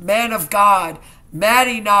Nottage, man of God,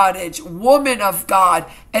 Maddie Nottage, woman of God.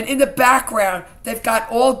 And in the background, they've got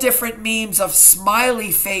all different memes of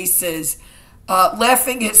smiley faces,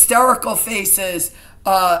 laughing hysterical faces,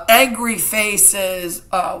 angry faces,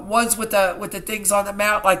 ones with the things on the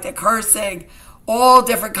mouth like they're cursing, all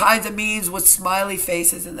different kinds of memes with smiley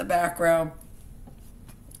faces in the background.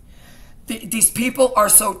 These people are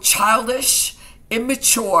so childish,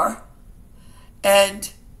 immature, and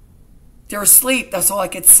They're asleep. That's all I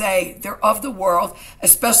could say. They're of the world,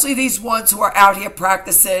 especially these ones who are out here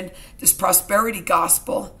practicing this prosperity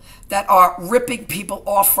gospel that are ripping people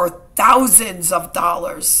off for thousands of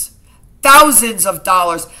dollars. Thousands of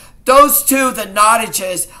dollars. Those two, the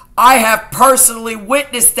Nottages, I have personally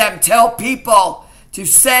witnessed them tell people to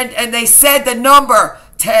send, and they said the number,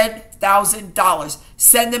 $10,000.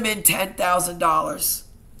 Send them in $10,000.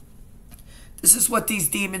 This is what these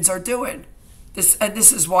demons are doing.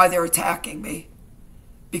 This is why they're attacking me.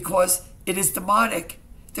 Because it is demonic.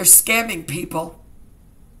 They're scamming people.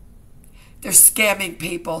 They're scamming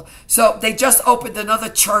people. So they just opened another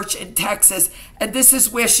church in Texas, and this is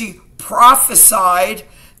where she prophesied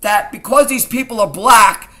that because these people are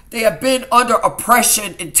black, they have been under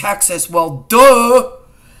oppression in Texas. Well, duh.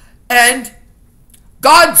 And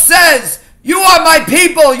God says, you are my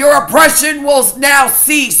people. Your oppression will now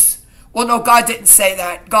cease. Well, no, God didn't say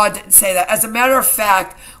that. God didn't say that. As a matter of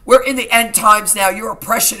fact, we're in the end times now. Your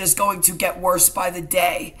oppression is going to get worse by the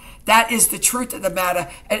day. That is the truth of the matter.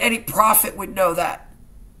 And any prophet would know that.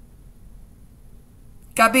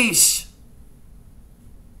 Gabish.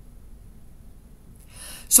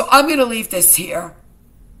 So I'm going to leave this here.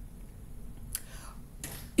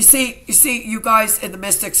 You see, you guys in the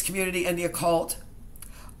mystics community and the occult,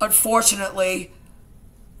 unfortunately,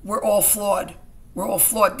 we're all flawed. We're all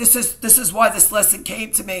flawed. This is why this lesson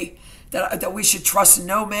came to me, that we should trust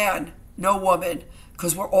no man, no woman,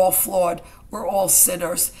 because we're all flawed. We're all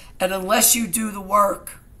sinners. And unless you do the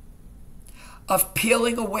work of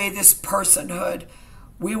peeling away this personhood,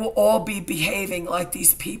 we will all be behaving like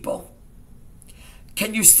these people.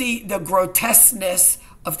 Can you see the grotesqueness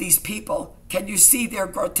of these people? Can you see their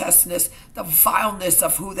grotesqueness, the vileness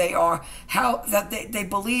of who they are? How that they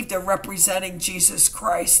believe they're representing Jesus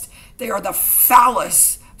Christ. They are the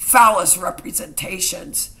phallus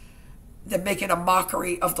representations. They're making a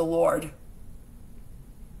mockery of the Lord.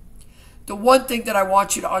 The one thing that I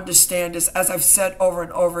want you to understand is, as I've said over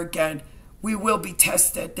and over again, we will be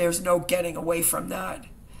tested. There's no getting away from that.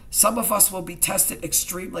 Some of us will be tested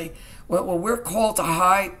extremely. When we're called to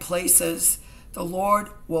high places, the Lord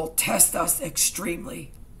will test us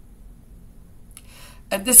extremely.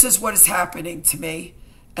 And this is what is happening to me.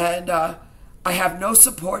 And I have no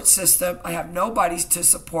support system. I have nobody to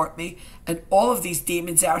support me. And all of these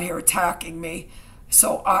demons out here attacking me.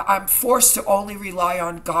 So I'm forced to only rely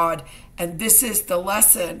on God. And this is the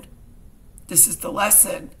lesson. This is the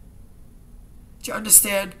lesson. Do you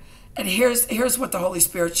understand? And here's what the Holy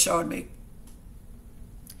Spirit showed me.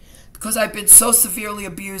 Because I've been so severely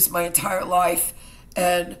abused my entire life,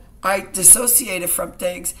 and I dissociated from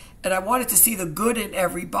things, and I wanted to see the good in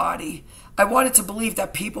everybody. I wanted to believe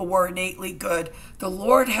that people were innately good. The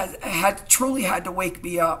Lord had truly had to wake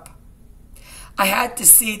me up. I had to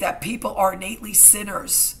see that people are innately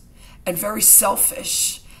sinners and very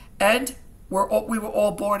selfish, and we were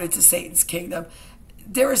all born into Satan's kingdom.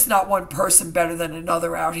 There is not one person better than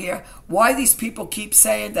another out here. Why these people keep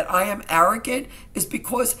saying that I am arrogant is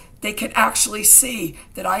because they can actually see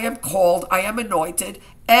that I am called, I am anointed,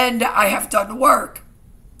 and I have done the work.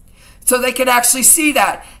 So they can actually see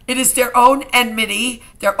that. It is their own enmity,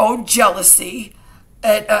 their own jealousy,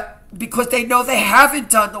 and, because they know they haven't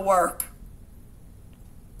done the work.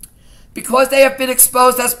 Because they have been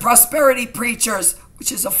exposed as prosperity preachers,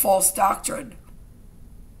 which is a false doctrine.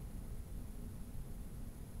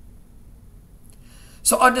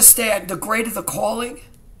 So understand, the greater the calling,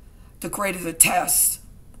 the greater the test.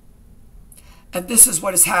 And this is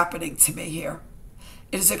what is happening to me here.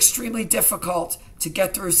 It is extremely difficult to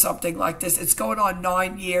get through something like this. It's going on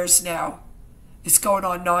 9 years now. It's going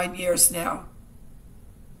on 9 years now.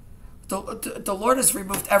 The Lord has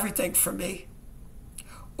removed everything from me.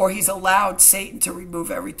 Or he's allowed Satan to remove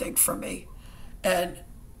everything from me. And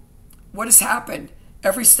what has happened?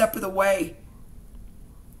 Every step of the way,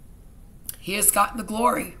 he has gotten the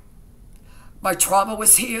glory. My trauma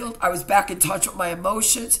was healed. I was back in touch with my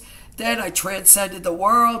emotions. Then I transcended the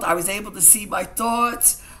world. I was able to see my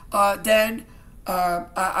thoughts. Then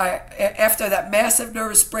after that massive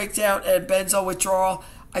nervous breakdown and benzo withdrawal,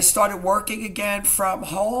 I started working again from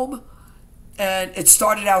home. And it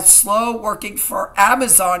started out slow, working for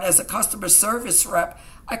Amazon as a customer service rep.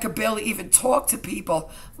 I could barely even talk to people.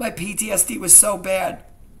 My PTSD was so bad.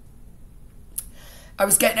 I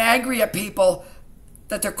was getting angry at people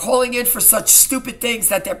that they're calling in for such stupid things,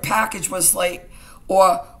 that their package was late,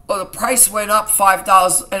 or the price went up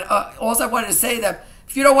 $5. And all I wanted to say to them,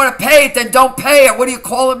 if you don't want to pay it, then don't pay it. What are you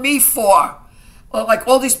calling me for? Well, like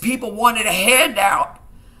all these people wanted a handout.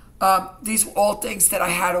 These were all things that I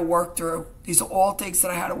had to work through. These are all things that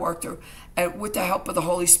I had to work through. And with the help of the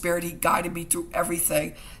Holy Spirit, he guided me through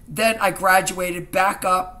everything. Then I graduated back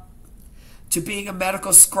up to being a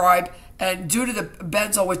medical scribe. And due to the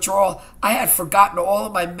benzo withdrawal, I had forgotten all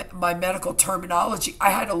of my medical terminology. I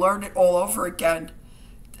had to learn it all over again.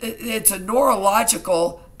 It's a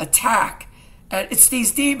neurological attack. And it's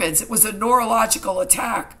these demons. It was a neurological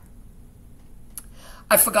attack.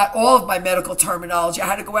 I forgot all of my medical terminology. I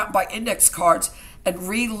had to go out and buy index cards and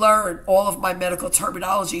relearn all of my medical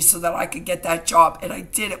terminology so that I could get that job. And I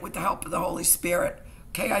did it with the help of the Holy Spirit.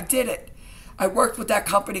 Okay, I did it. I worked with that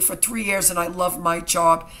company for 3 years and I loved my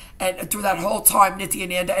job. And through that whole time,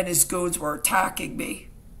 Nityananda and his goons were attacking me.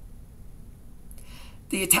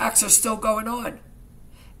 The attacks are still going on.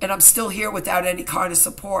 And I'm still here without any kind of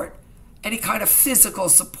support, any kind of physical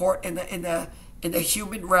support in the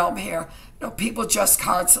human realm here. You know, people just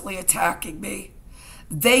constantly attacking me.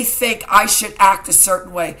 They think I should act a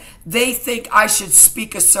certain way. They think I should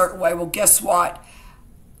speak a certain way. Well, guess what?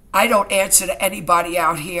 I don't answer to anybody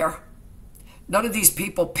out here. None of these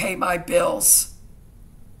people pay my bills.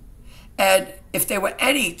 And if there were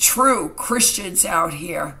any true Christians out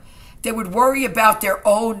here, they would worry about their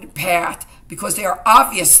own path because they are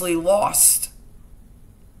obviously lost.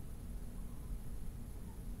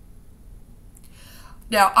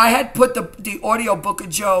 Now, I had put the audio book of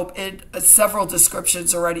Job in several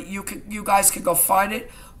descriptions already. You guys can go find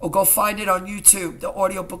it or go find it on YouTube, the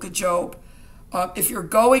audio book of Job. If you're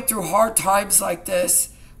going through hard times like this,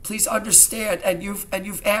 please understand, and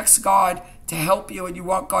you've asked God to help you and you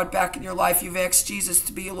want God back in your life. You've asked Jesus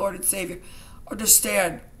to be your Lord and Savior.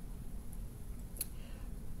 Understand,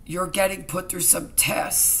 you're getting put through some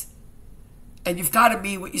tests. And you've got to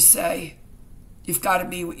mean what you say. You've got to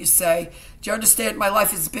mean what you say. Do you understand? My life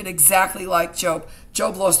has been exactly like Job.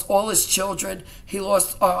 Job lost all his children. He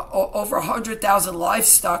lost over 100,000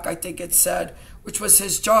 livestock, I think it said, which was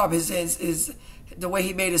his job, his the way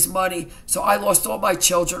he made his money. So I lost all my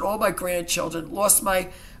children, all my grandchildren, lost my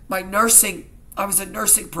nursing. I was a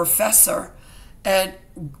nursing professor and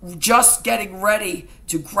just getting ready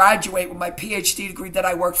to graduate with my PhD degree that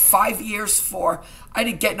I worked 5 years for. I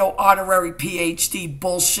didn't get no honorary PhD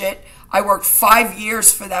bullshit. I worked 5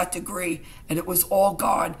 years for that degree and it was all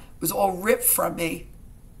gone. It was all ripped from me.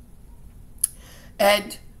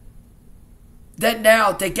 And then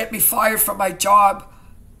now they get me fired from my job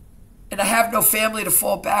and I have no family to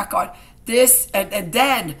fall back on. This, and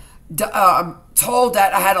then I'm told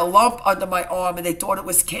that I had a lump under my arm and they thought it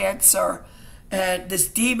was cancer. And this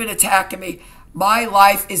demon attacking me. My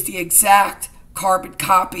life is the exact carbon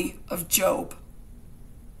copy of Job.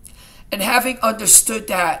 And having understood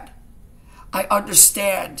that, I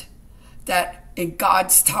understand that in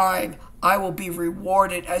God's time, I will be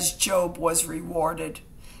rewarded as Job was rewarded.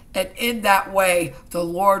 And in that way, the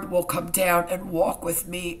Lord will come down and walk with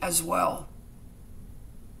me as well.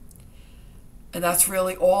 And that's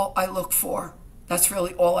really all I look for. That's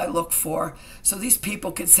really all I look for. So these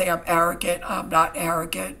people can say I'm arrogant. I'm not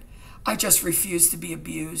arrogant. I just refuse to be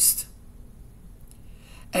abused.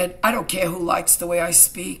 And I don't care who likes the way I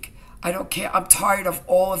speak. I don't care. I'm tired of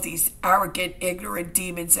all of these arrogant, ignorant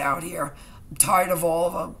demons out here. I'm tired of all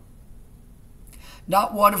of them.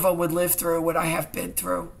 Not one of them would live through what I have been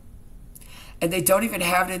through. And they don't even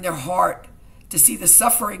have it in their heart to see the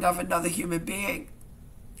suffering of another human being.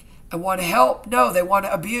 And want to help? No, they want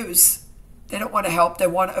to abuse. They don't want to help. They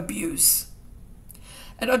want to abuse.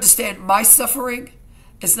 And understand, my suffering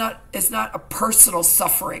is not a personal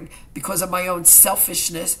suffering because of my own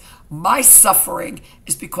selfishness. My suffering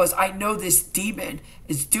is because I know this demon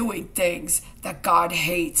is doing things that God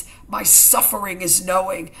hates. My suffering is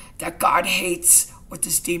knowing that God hates what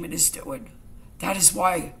this demon is doing. That is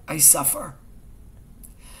why I suffer.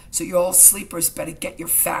 So you all sleepers better get your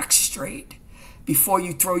facts straight before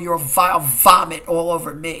you throw your vile vomit all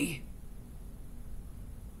over me.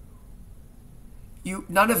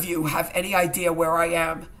 None of you have any idea where I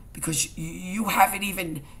am because you haven't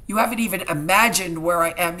even imagined where I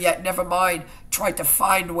am yet. Never mind, tried to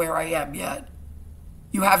find where I am yet.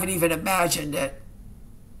 You haven't even imagined it.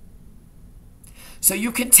 So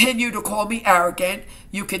you continue to call me arrogant.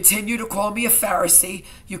 You continue to call me a Pharisee.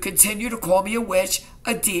 You continue to call me a witch,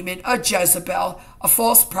 a demon, a Jezebel, a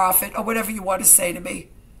false prophet, or whatever you want to say to me.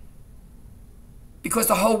 Because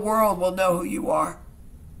the whole world will know who you are.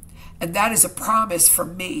 And that is a promise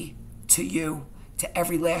from me to you, to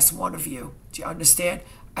every last one of you. Do you understand?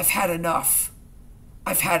 I've had enough.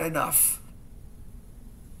 I've had enough.